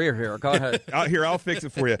career here. Go ahead. I'll fix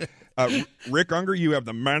it for you. Rick Unger, you have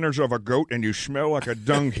the manners of a goat, and you smell like a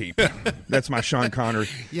dung heap. That's my Sean Connery.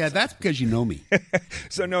 Yeah, that's because you know me.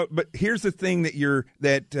 So no, but here's the thing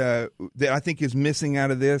that I think is missing out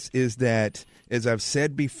of this is that, as I've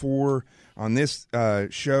said before on this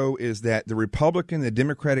show, is that the Republican, the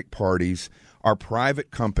Democratic parties are private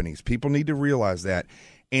companies. People need to realize that,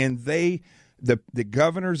 and the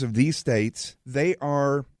governors of these states, they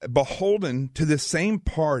are beholden to the same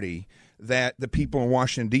party that the people in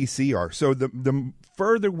Washington, D.C. are. So the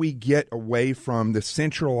further we get away from the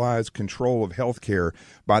centralized control of health care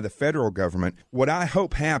by the federal government, what I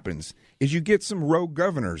hope happens is you get some rogue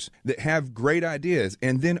governors that have great ideas,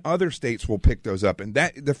 and then other states will pick those up. And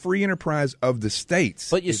that the free enterprise of the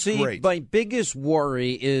states But you is see, great. My biggest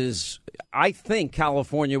worry is I think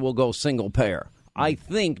California will go single payer. I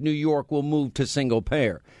think New York will move to single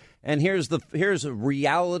payer. And here's a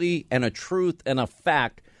reality and a truth and a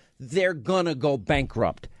fact. They're going to go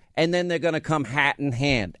bankrupt, and then they're going to come hat in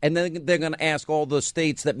hand, and then they're going to ask all the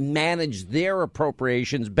states that manage their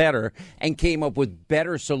appropriations better and came up with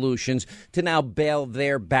better solutions to now bail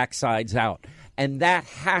their backsides out. And that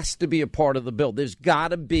has to be a part of the bill. There's got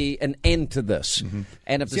to be an end to this. Mm-hmm.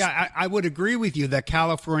 And if I would agree with you that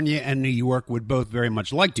California and New York would both very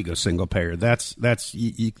much like to go single payer. There's no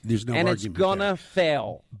argument. And it's going to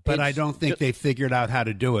fail. But I don't think they figured out how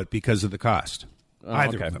to do it because of the cost.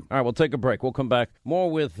 Either of them. All right, we'll take a break. We'll come back.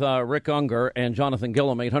 More with Rick Unger and Jonathan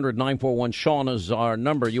Gillum. 800-941-SEAN is our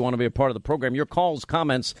number. You want to be a part of the program. Your calls,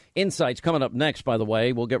 comments, insights coming up next, by the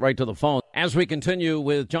way. We'll get right to the phone. As we continue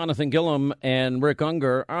with Jonathan Gillum and Rick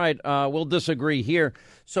Unger, all right, we'll disagree here.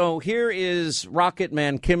 So here is Rocket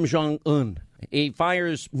Man Kim Jong-un. He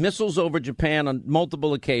fires missiles over Japan on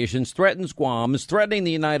multiple occasions, threatens Guam, is threatening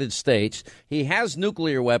the United States. He has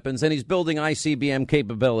nuclear weapons, and he's building ICBM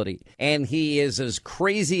capability. And he is as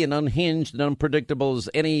crazy and unhinged and unpredictable as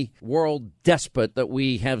any world despot that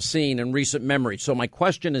we have seen in recent memory. So my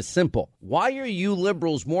question is simple. Why are you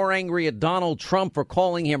liberals more angry at Donald Trump for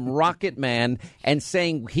calling him Rocket Man and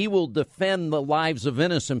saying he will defend the lives of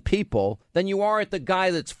innocent people than you are at the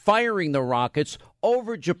guy that's firing the rockets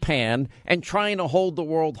over Japan and trying to hold the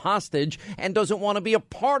world hostage and doesn't want to be a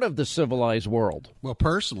part of the civilized world. Well,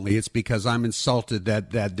 personally, it's because I'm insulted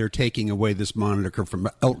that they're taking away this moniker from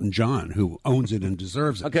Elton John, who owns it and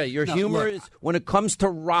deserves it. Okay, your humor is when it comes to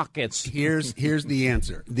rockets. Here's the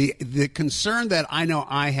answer. The concern that I know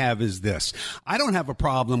I have is this. I don't have a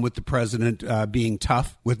problem with the president being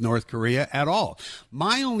tough with North Korea at all.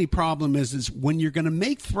 My only problem is when you're going to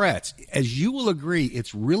make threats, as you will agree,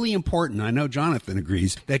 it's really important, I know Jonathan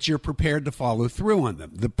agrees, that you're prepared to follow through on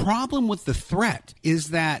them. The problem with the threat is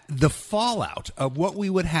that the fallout of what we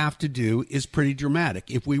would have to do is pretty dramatic.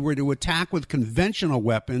 If we were to attack with conventional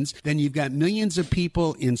weapons, then you've got millions of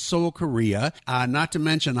people in Seoul, Korea, not to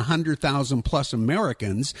mention 100,000 plus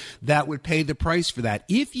Americans that would pay the price for that.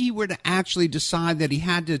 If he were to actually decide that he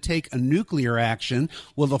had to take a nuclear action,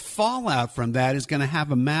 well, the fallout from that is going to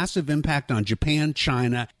have a massive impact on Japan,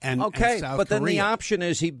 China, and South Korea. But then the option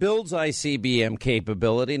is he builds ICBM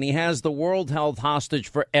capability and he has the world held hostage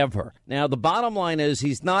forever. Now, the bottom line is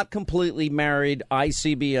he's not completely married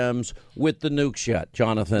ICBMs with the nukes yet,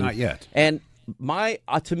 Jonathan. Not yet. And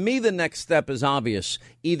to me, the next step is obvious.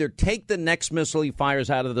 Either take the next missile he fires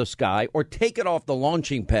out of the sky or take it off the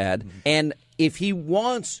launching pad. And if he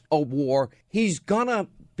wants a war, he's going to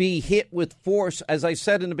be hit with force. As I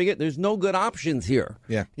said in the beginning, there's no good options here.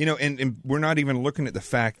 Yeah. And we're not even looking at the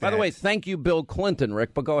fact that... By the way, thank you, Bill Clinton,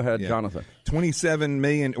 Rick, but go ahead, Jonathan. 27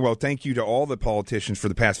 million. Well, thank you to all the politicians for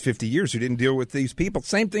the past 50 years who didn't deal with these people.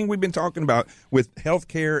 Same thing we've been talking about with health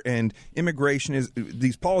care and immigration is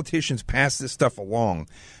these politicians pass this stuff along.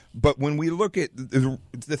 But when we look at the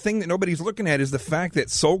thing that nobody's looking at is the fact that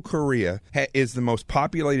Seoul, Korea is the most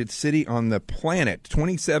populated city on the planet,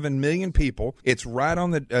 27 million people. It's right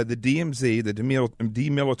on the DMZ, the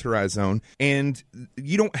demilitarized zone, and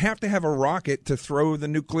you don't have to have a rocket to throw the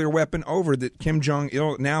nuclear weapon over that Kim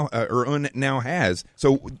Jong-il now has.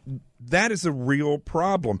 So that is a real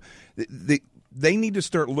problem. They need to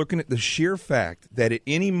start looking at the sheer fact that at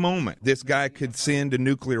any moment this guy could send a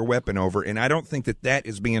nuclear weapon over, and I don't think that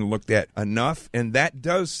is being looked at enough, and that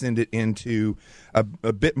does send it into a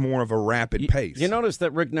bit more of a rapid pace. You notice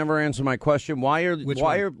that Rick never answered my question. Why is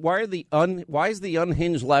the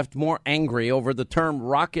unhinged left more angry over the term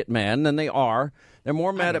rocket man than they are? They're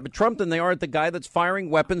more mad at Trump than they are at the guy that's firing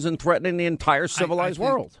weapons and threatening the entire civilized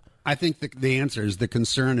world. I think the answer is the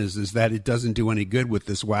concern is that it doesn't do any good with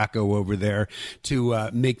this wacko over there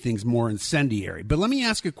to make things more incendiary. But let me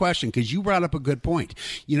ask a question, because you brought up a good point.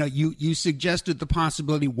 You suggested the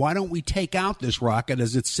possibility, why don't we take out this rocket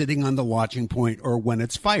as it's sitting on the launching point or when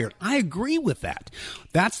it's fired? I agree with that.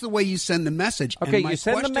 That's the way you send the message. Okay, you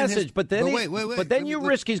send the message, but then you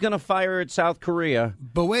risk he's going to fire at South Korea.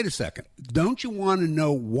 But wait a second. Don't you want to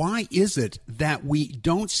know why is it that we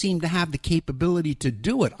don't seem to have the capability to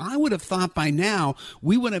do it? I would have thought by now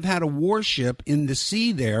we would have had a warship in the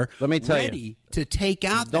sea there. Let me tell ready you. To take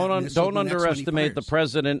out don't underestimate the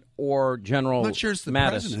president or General I'm not sure it's the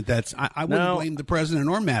Mattis. president. I wouldn't blame the president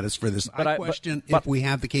or Mattis for this. I question if we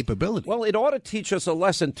have the capability. Well, it ought to teach us a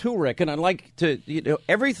lesson too, Rick. And I'd like to,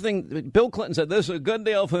 everything Bill Clinton said, this is a good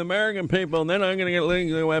deal for the American people, and they're not going to get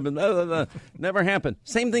nuclear weapons. Never happened.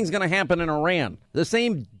 Same thing's going to happen in Iran. The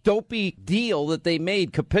same dopey deal that they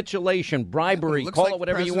made, capitulation, bribery, call it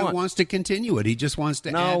whatever you want. The president wants to continue it. He just wants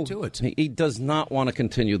to add to it. He does not want to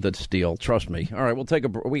continue this deal. Trust me. All right,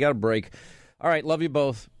 we got a break. All right, love you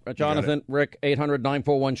both. Jonathan, Rick,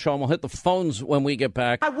 800-941-SHOW. We'll hit the phones when we get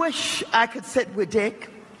back. I wish I could sit with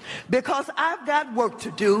Dick because I've got work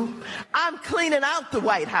to do. I'm cleaning out the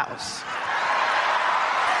White House.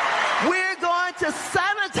 We're going to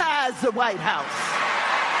sanitize the White House.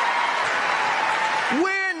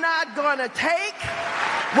 We're not going to take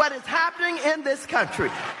what is happening in this country.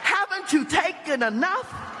 Haven't you taken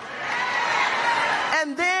enough?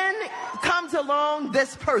 And then comes along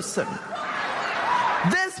this person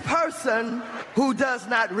who does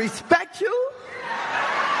not respect you,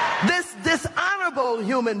 this dishonorable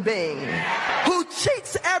human being who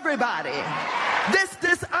cheats everybody, this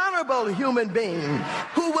dishonorable human being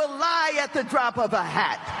who will lie at the drop of a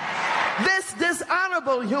hat, this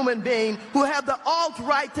dishonorable human being who have the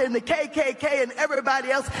alt-right and the KKK and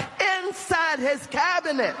everybody else inside his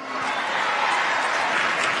cabinet.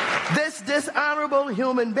 This dishonorable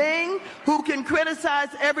human being who can criticize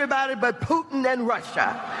everybody but Putin and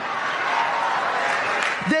Russia.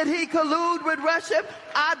 Did he collude with Russia?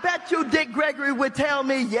 I bet you Dick Gregory would tell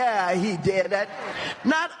me, yeah, he did it.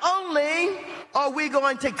 Not only are we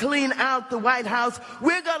going to clean out the White House,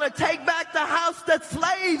 we're going to take back the house that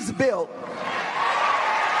slaves built.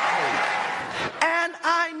 And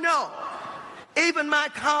I know even my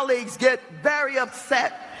colleagues get very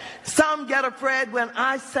upset Some get afraid when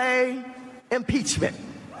I say impeachment.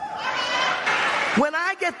 When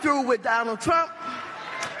I get through with Donald Trump,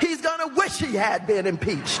 he's going to wish he had been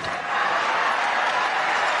impeached.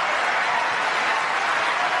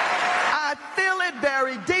 I feel it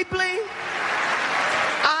very deeply.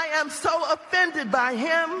 I am so offended by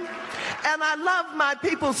him, and I love my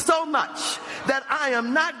people so much that I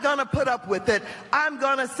am not going to put up with it. I'm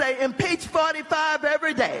going to say impeach 45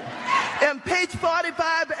 every day. Impeach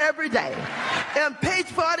 45 every day. Impeach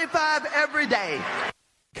 45 every day.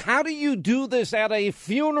 How do you do this at a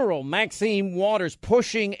funeral? Maxine Waters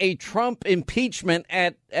pushing a Trump impeachment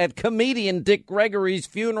at comedian Dick Gregory's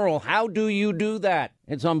funeral. How do you do that?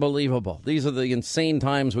 It's unbelievable. These are the insane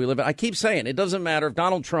times we live in. I keep saying it doesn't matter if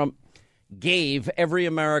Donald Trump gave every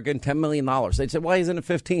American $10 million. They'd say, why isn't it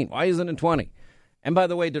 15? Why isn't it 20? And by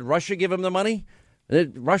the way, did Russia give him the money?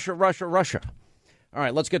 Russia. All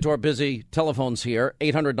right, let's get to our busy telephones here.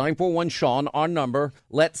 800-941-SEAN, our number.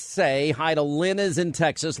 Let's say hi to Lynn is in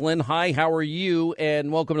Texas. Lynn, hi, how are you? And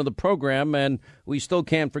welcome to the program. And we still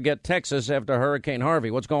can't forget Texas after Hurricane Harvey.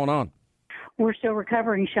 What's going on? We're still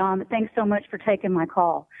recovering, Sean, but thanks so much for taking my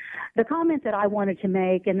call. The comment that I wanted to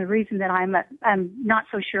make, and the reason that I'm not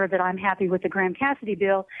so sure that I'm happy with the Graham-Cassidy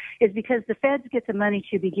bill, is because the feds get the money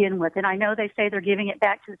to begin with. And I know they say they're giving it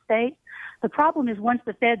back to the states. The problem is once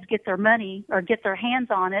the feds get their money or get their hands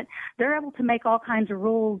on it, they're able to make all kinds of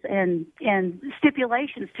rules and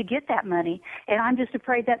stipulations to get that money. And I'm just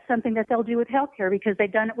afraid that's something that they'll do with health care because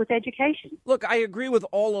they've done it with education. Look, I agree with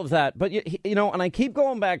all of that. But, you know, and I keep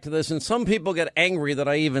going back to this, and some people get angry that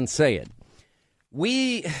I even say it.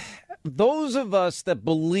 Those of us that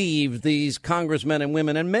believe these congressmen and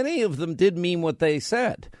women, and many of them did mean what they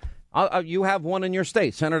said. You have one in your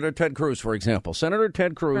state, Senator Ted Cruz, for example. Senator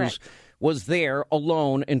Ted Cruz Correct. was there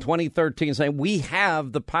alone in 2013 saying, we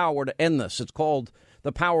have the power to end this. It's called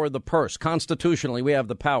the power of the purse. Constitutionally, we have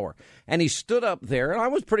the power. And he stood up there, and I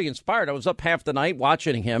was pretty inspired. I was up half the night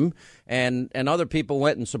watching him, and other people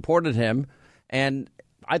went and supported him. And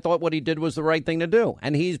I thought what he did was the right thing to do.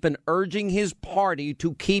 And he's been urging his party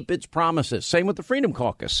to keep its promises. Same with the Freedom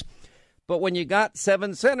Caucus. But when you got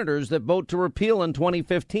 7 senators that vote to repeal in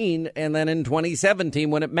 2015, and then in 2017,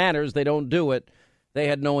 when it matters, they don't do it, they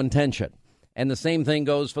had no intention. And the same thing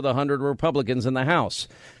goes for the 100 Republicans in the House.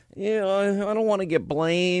 You know, I don't want to get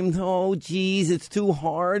blamed. Oh, geez, it's too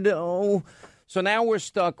hard. Oh, so now we're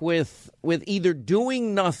stuck with either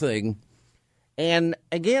doing nothing. And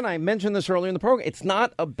again, I mentioned this earlier in the program. It's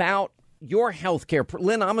not about your health care.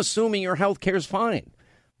 Lynn, I'm assuming your health care is fine.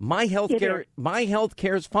 My health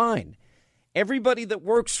care is fine. Everybody that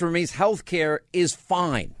works for me's health care is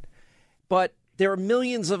fine. But there are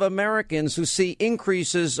millions of Americans who see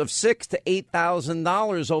increases of $6,000 to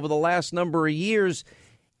 $8,000 over the last number of years.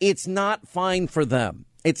 It's not fine for them.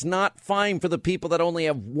 It's not fine for the people that only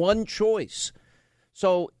have one choice.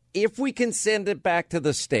 So if we can send it back to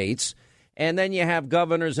the states, and then you have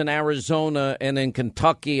governors in Arizona and in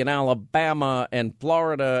Kentucky and Alabama and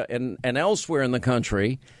Florida and elsewhere in the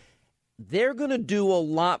country, they're going to do a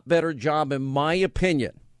lot better job, in my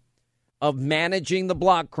opinion, of managing the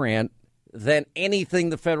block grant than anything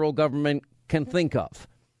the federal government can think of.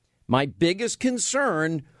 My biggest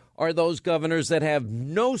concern are those governors that have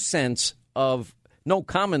no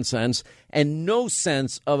common sense and no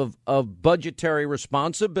sense of budgetary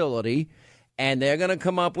responsibility, and they're going to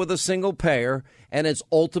come up with a single payer, and it's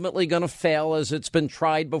ultimately going to fail as it's been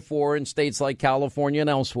tried before in states like California and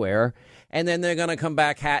elsewhere. And then they're going to come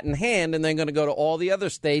back hat in hand, and they're going to go to all the other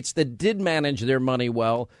states that did manage their money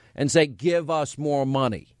well and say, give us more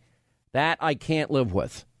money. That I can't live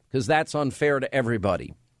with, because that's unfair to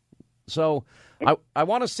everybody. So I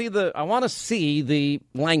want to see the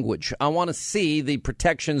language. I want to see the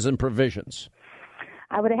protections and provisions.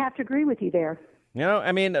 I would have to agree with you there. You know,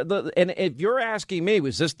 I mean, and if you're asking me,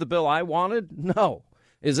 was this the bill I wanted? No.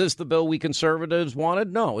 Is this the bill we conservatives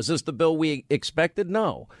wanted? No. Is this the bill we expected?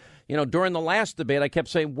 No. You know, during the last debate, I kept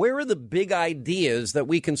saying, where are the big ideas that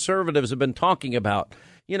we conservatives have been talking about?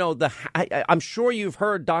 You know, I'm sure you've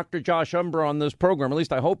heard Dr. Josh Umberer on this program. At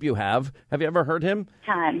least I hope you have. Have you ever heard him?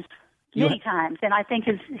 Many times. And I think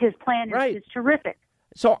his plan is terrific.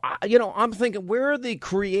 So, you know, I'm thinking, where are the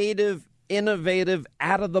creative, innovative,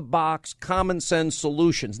 out-of-the-box, common-sense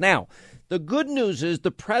solutions? Now, the good news is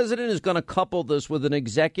the president is going to couple this with an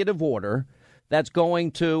executive order that's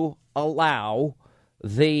going to allow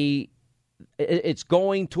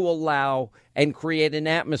and create an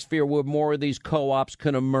atmosphere where more of these co-ops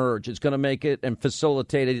can emerge. It's going to make it and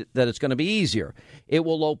facilitate it that it's going to be easier. It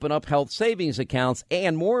will open up health savings accounts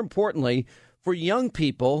and, more importantly, for young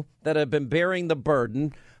people that have been bearing the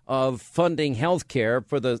burden of funding health care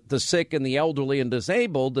for the sick and the elderly and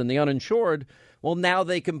disabled and the uninsured, well, now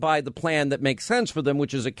they can buy the plan that makes sense for them,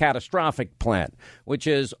 which is a catastrophic plan, which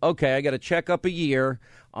is, okay, I got to check up a year,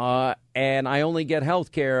 and I only get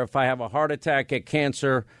health care if I have a heart attack, get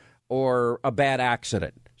cancer, or a bad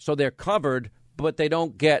accident. So they're covered, but they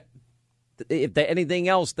don't get anything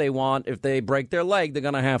else they want. If they break their leg, they're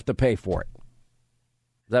going to have to pay for it.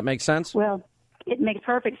 Does that make sense? Well, it makes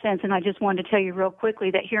perfect sense, and I just wanted to tell you real quickly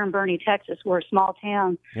that here in Boerne, Texas, we're a small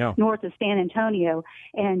town north of San Antonio,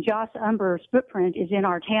 and Joss Umber's footprint is in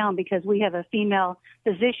our town because we have a female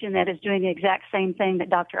physician that is doing the exact same thing that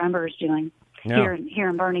Dr. Umber is doing here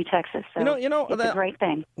in Boerne, Texas. So it's a great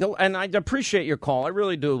thing. No, and I appreciate your call. I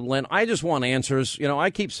really do, Lynn. I just want answers. I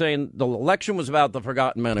keep saying the election was about the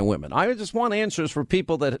forgotten men and women. I just want answers for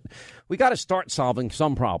people that we got to start solving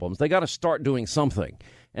some problems. They got to start doing something.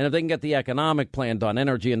 And if they can get the economic plan done,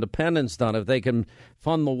 energy independence done, if they can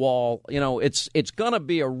fund the wall, it's going to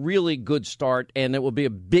be a really good start, and it will be a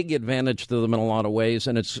big advantage to them in a lot of ways.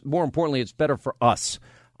 And it's more importantly, it's better for us.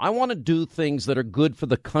 I want to do things that are good for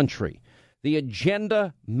the country. The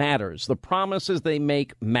agenda matters. The promises they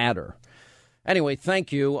make matter. Anyway,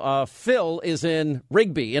 thank you. Phil is in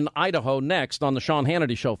Rigby in Idaho next on the Sean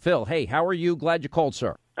Hannity Show. Phil, hey, how are you? Glad you called,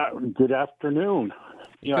 sir. Good afternoon.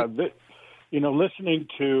 Listening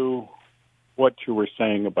to what you were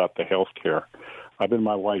saying about the health care, I've been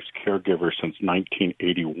my wife's caregiver since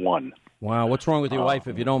 1981. Wow, what's wrong with your wife,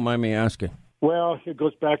 if you don't mind me asking? Well, it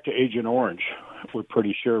goes back to Agent Orange. We're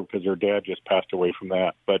pretty sure because her dad just passed away from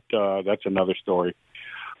that, but that's another story.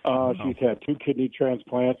 She's had 2 kidney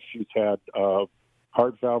transplants. She's had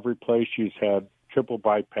heart valve replaced. She's had triple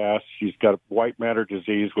bypass. She's got white matter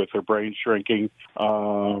disease with her brain shrinking,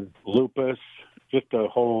 lupus, just a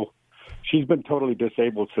whole... She's been totally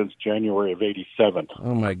disabled since January of '87.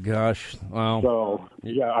 Oh, my gosh. Wow. So,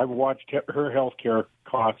 I've watched her health care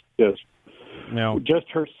cost just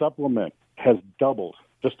her supplement has doubled.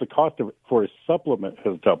 Just the cost for a supplement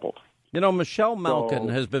has doubled. Michelle Malkin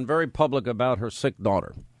has been very public about her sick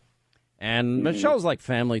daughter. And Michelle's like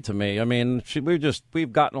family to me. I mean,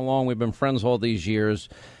 we've gotten along. We've been friends all these years.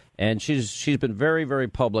 And she's been very, very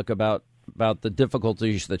public about the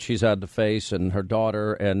difficulties that she's had to face and her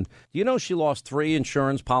daughter. And she lost 3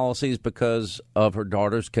 insurance policies because of her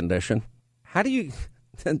daughter's condition. How do you...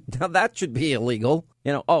 Now that should be illegal.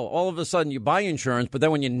 All of a sudden you buy insurance, but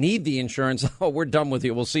then when you need the insurance, we're done with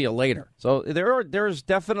you. We'll see you later. So there's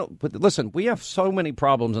definitely... But listen, we have so many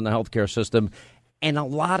problems in the healthcare system, and a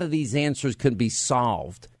lot of these answers can be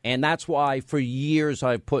solved. And that's why for years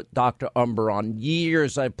I've put Dr. Umber on.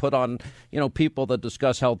 Years I've put on, people that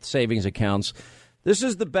discuss health savings accounts. This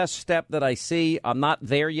is the best step that I see. I'm not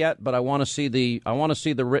there yet, but I want to see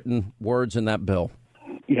the written words in that bill.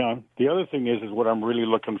 Yeah. The other thing is what I'm really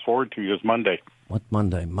looking forward to is Monday. What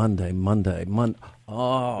Monday?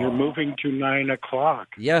 Oh. You're moving to 9 o'clock.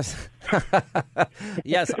 Yes.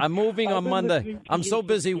 Yes, I'm moving on Monday. I'm so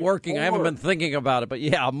busy working, I haven't been thinking about it. But,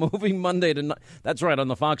 I'm moving Monday to... That's right, on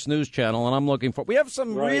the Fox News Channel, and I'm looking for... We have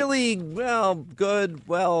some really, good,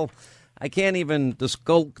 I can't even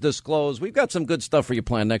disclose. We've got some good stuff for you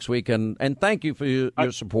planned next week, and thank you for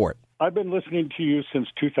your support. I've been listening to you since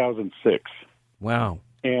 2006. Wow.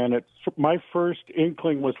 And my first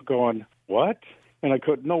inkling was going, what? And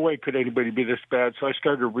no way could anybody be this bad. So I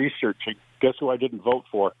started researching. Guess who I didn't vote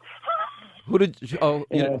for? Who did? You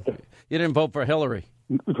didn't vote for Hillary.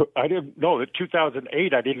 I didn't. No, in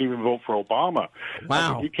 2008, I didn't even vote for Obama.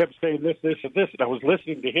 Wow. He kept saying this, and this. And I was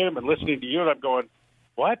listening to him and listening to you, and I'm going,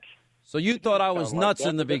 what? So you thought I was nuts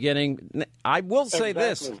in the beginning. I will say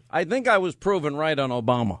this. I think I was proven right on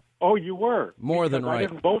Obama. Oh, you were? More than right. I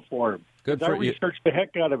didn't vote for him. Good for you. I researched the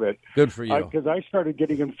heck out of it. Good for you. Because I started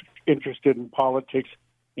getting interested in politics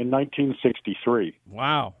in 1963.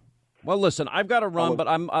 Wow. Well, listen, I've got to run, but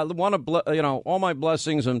I want to, all my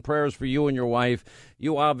blessings and prayers for you and your wife.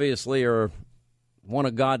 You obviously are one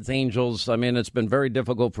of God's angels. I mean, it's been very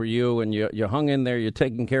difficult for you, and you hung in there. You're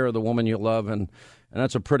taking care of the woman you love, and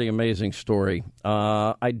that's a pretty amazing story.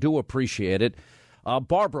 I do appreciate it.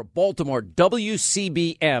 Barbara, Baltimore,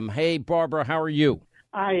 WCBM. Hey, Barbara, how are you?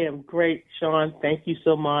 I am great, Sean. Thank you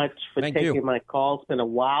so much for taking my call. It's been a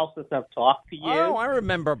while since I've talked to you. Oh, I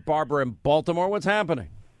remember Barbara in Baltimore. What's happening?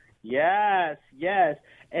 Yes.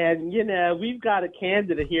 And, we've got a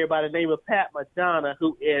candidate here by the name of Pat Madonna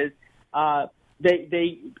who is,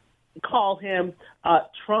 they call him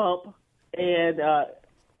Trump and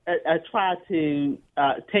try to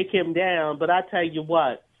take him down. But I tell you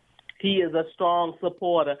what, he is a strong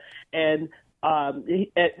supporter. And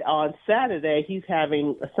on Saturday, he's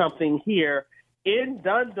having something here in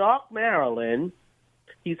Dundalk, Maryland,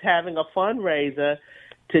 He's having a fundraiser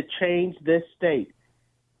to change this state.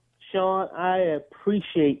 Sean, I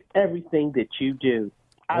appreciate everything that you do.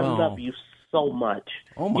 I love you so much.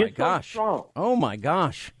 Oh, my gosh. So strong. Oh, my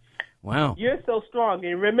gosh. Wow. You're so strong.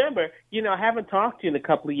 And remember, I haven't talked to you in a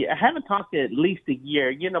couple of years. I haven't talked to you at least a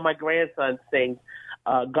year. My grandson sings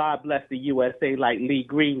God Bless the USA like Lee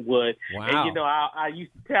Greenwood. Wow. And, I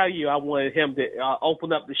used to tell you I wanted him to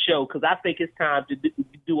open up the show because I think it's time to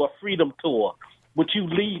do a freedom tour with you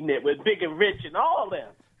leading it with Big and Rich and all them.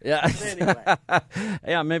 Yeah. Anyway.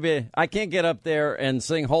 Yeah, maybe I can't get up there and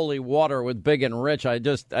sing Holy Water with Big and Rich. I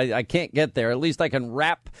can't get there. At least I can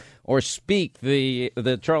rap or speak the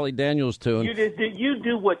Charlie Daniels tune. You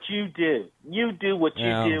do what you do. You do what you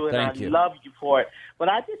do, and I you. love you for it. But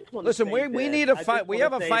I just want to listen. say We need a fight. We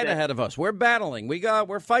have a fight ahead of us. We're battling.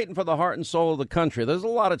 We're fighting for the heart and soul of the country. There's a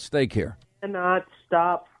lot at stake here. Cannot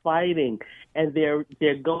stop fighting, and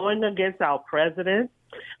they're going against our president.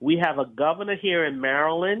 We have a governor here in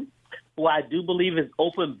Maryland who I do believe is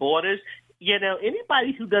open borders.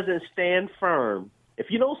 Anybody who doesn't stand firm, if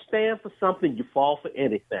you don't stand for something, you fall for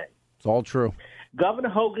anything. It's all true. Governor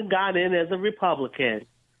Hogan got in as a Republican,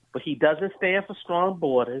 but he doesn't stand for strong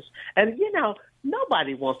borders. And,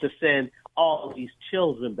 nobody wants to send all of these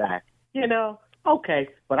children back. Okay,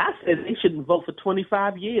 but I said they shouldn't vote for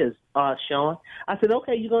 25 years, Sean. I said,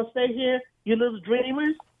 okay, you're going to stay here, you little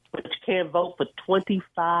dreamers? But you can't vote for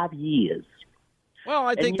 25 years. Well,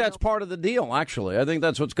 I think that's part of the deal, actually. I think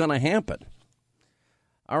that's what's going to happen.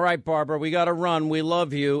 All right, Barbara, we got to run. We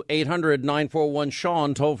love you.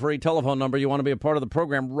 800-941-SEAN, toll-free telephone number. You want to be a part of the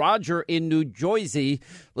program. Roger in New Jersey,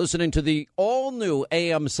 listening to the all-new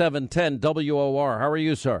AM 710 WOR. How are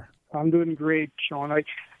you, sir? I'm doing great, Sean. I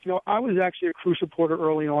was actually a Cruz supporter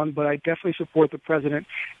early on, but I definitely support the president.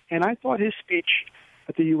 And I thought his speech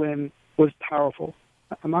at the UN was powerful.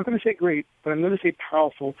 I'm not going to say great, but I'm going to say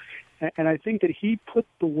powerful. And I think that he put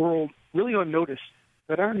the world really on notice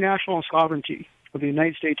that our national sovereignty of the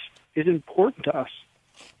United States is important to us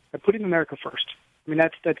by putting America first. I mean, I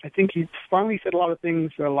think he finally said a lot of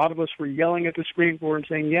things that a lot of us were yelling at the screen for and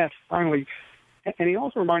saying, yes, finally. And he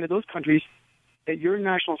also reminded those countries that your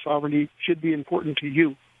national sovereignty should be important to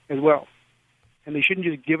you as well. And they shouldn't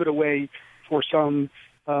just give it away for some,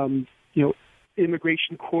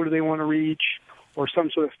 immigration quota they want to reach or some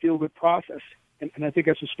sort of feel-good process. And I think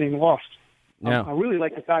that's what's being lost. Yeah. I really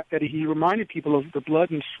like the fact that he reminded people of the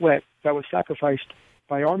blood and sweat that was sacrificed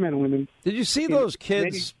by our men and women. Did you see those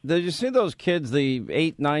kids? Did you see those kids, the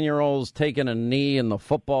 8-9-year-olds taking a knee in the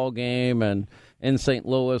football game and in St.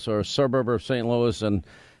 Louis or a suburb of St. Louis? And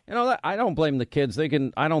I don't blame the kids.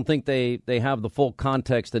 I don't think they have the full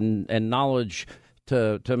context and knowledge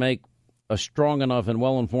to make a strong enough and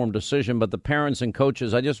well-informed decision. But the parents and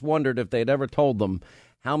coaches, I just wondered if they'd ever told them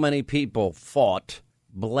how many people fought,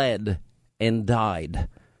 bled, and died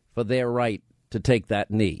for their right to take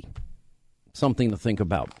that knee. Something to think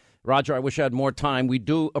about. Roger, I wish I had more time. We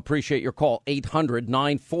do appreciate your call.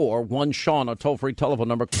 800-941-SEAN, a toll-free telephone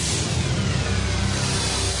number.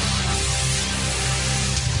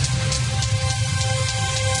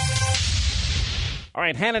 All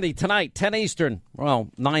right, Hannity tonight, 10 Eastern. Well,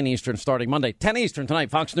 9 Eastern starting Monday. 10 Eastern tonight,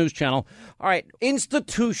 Fox News Channel. All right,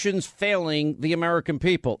 institutions failing the American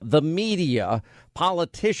people, the media,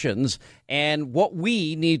 politicians, and what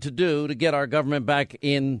we need to do to get our government back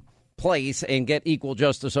in place and get equal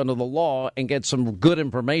justice under the law and get some good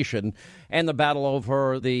information, and the battle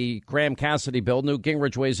over the Graham Cassidy bill. Newt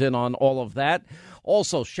Gingrich weighs in on all of that.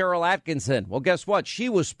 Also, Cheryl Atkinson. Well, guess what? She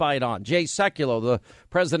was spied on. Jay Sekulow, the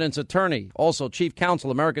president's attorney. Also, chief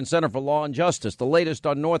counsel, American Center for Law and Justice. The latest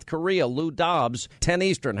on North Korea, Lou Dobbs, 10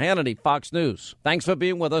 Eastern. Hannity, Fox News. Thanks for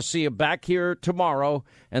being with us. See you back here tomorrow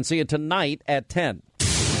and see you tonight at 10.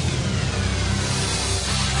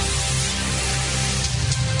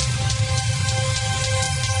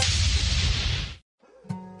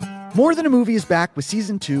 More Than a Movie is back with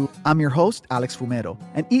Season 2. I'm your host, Alex Fumero,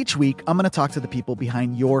 and each week I'm going to talk to the people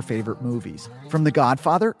behind your favorite movies. From The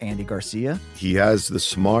Godfather, Andy Garcia. He has the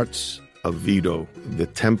smarts of Vito, the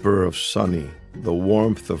temper of Sonny, the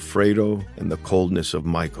warmth of Fredo, and the coldness of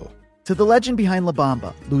Michael. To the legend behind La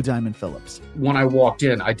Bamba, Lou Diamond Phillips. When I walked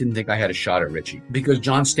in, I didn't think I had a shot at Richie because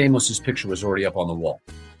John Stamos' picture was already up on the wall.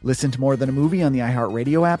 Listen to More Than a Movie on the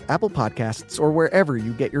iHeartRadio app, Apple Podcasts, or wherever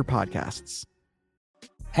you get your podcasts.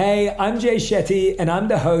 Hey, I'm Jay Shetty, and I'm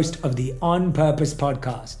the host of the On Purpose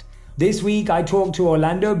podcast. This week, I talked to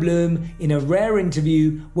Orlando Bloom in a rare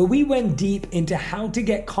interview where we went deep into how to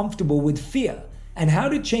get comfortable with fear and how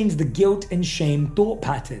to change the guilt and shame thought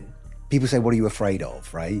pattern. People say, what are you afraid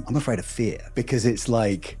of, right? I'm afraid of fear because it's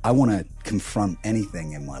like I want to confront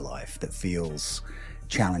anything in my life that feels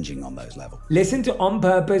challenging on those levels. Listen to On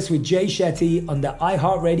Purpose with Jay Shetty on the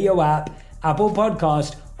iHeartRadio app, Apple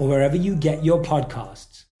Podcast, or wherever you get your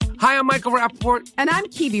podcasts. Hi, I'm Michael Rappaport. And I'm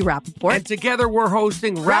Kibi Rappaport. And together we're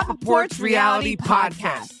hosting Rappaport's Reality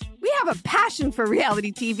Podcast. We have a passion for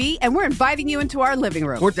reality TV, and we're inviting you into our living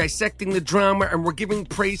room. We're dissecting the drama, and we're giving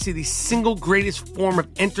praise to the single greatest form of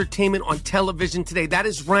entertainment on television today. That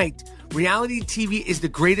is right. Reality TV is the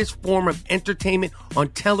greatest form of entertainment on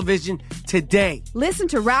television today. Listen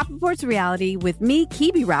to Rappaport's Reality with me,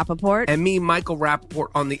 Kibi Rappaport. And me, Michael Rappaport,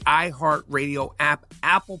 on the iHeartRadio app,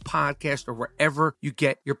 Apple Podcast, or wherever you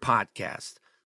get your podcast.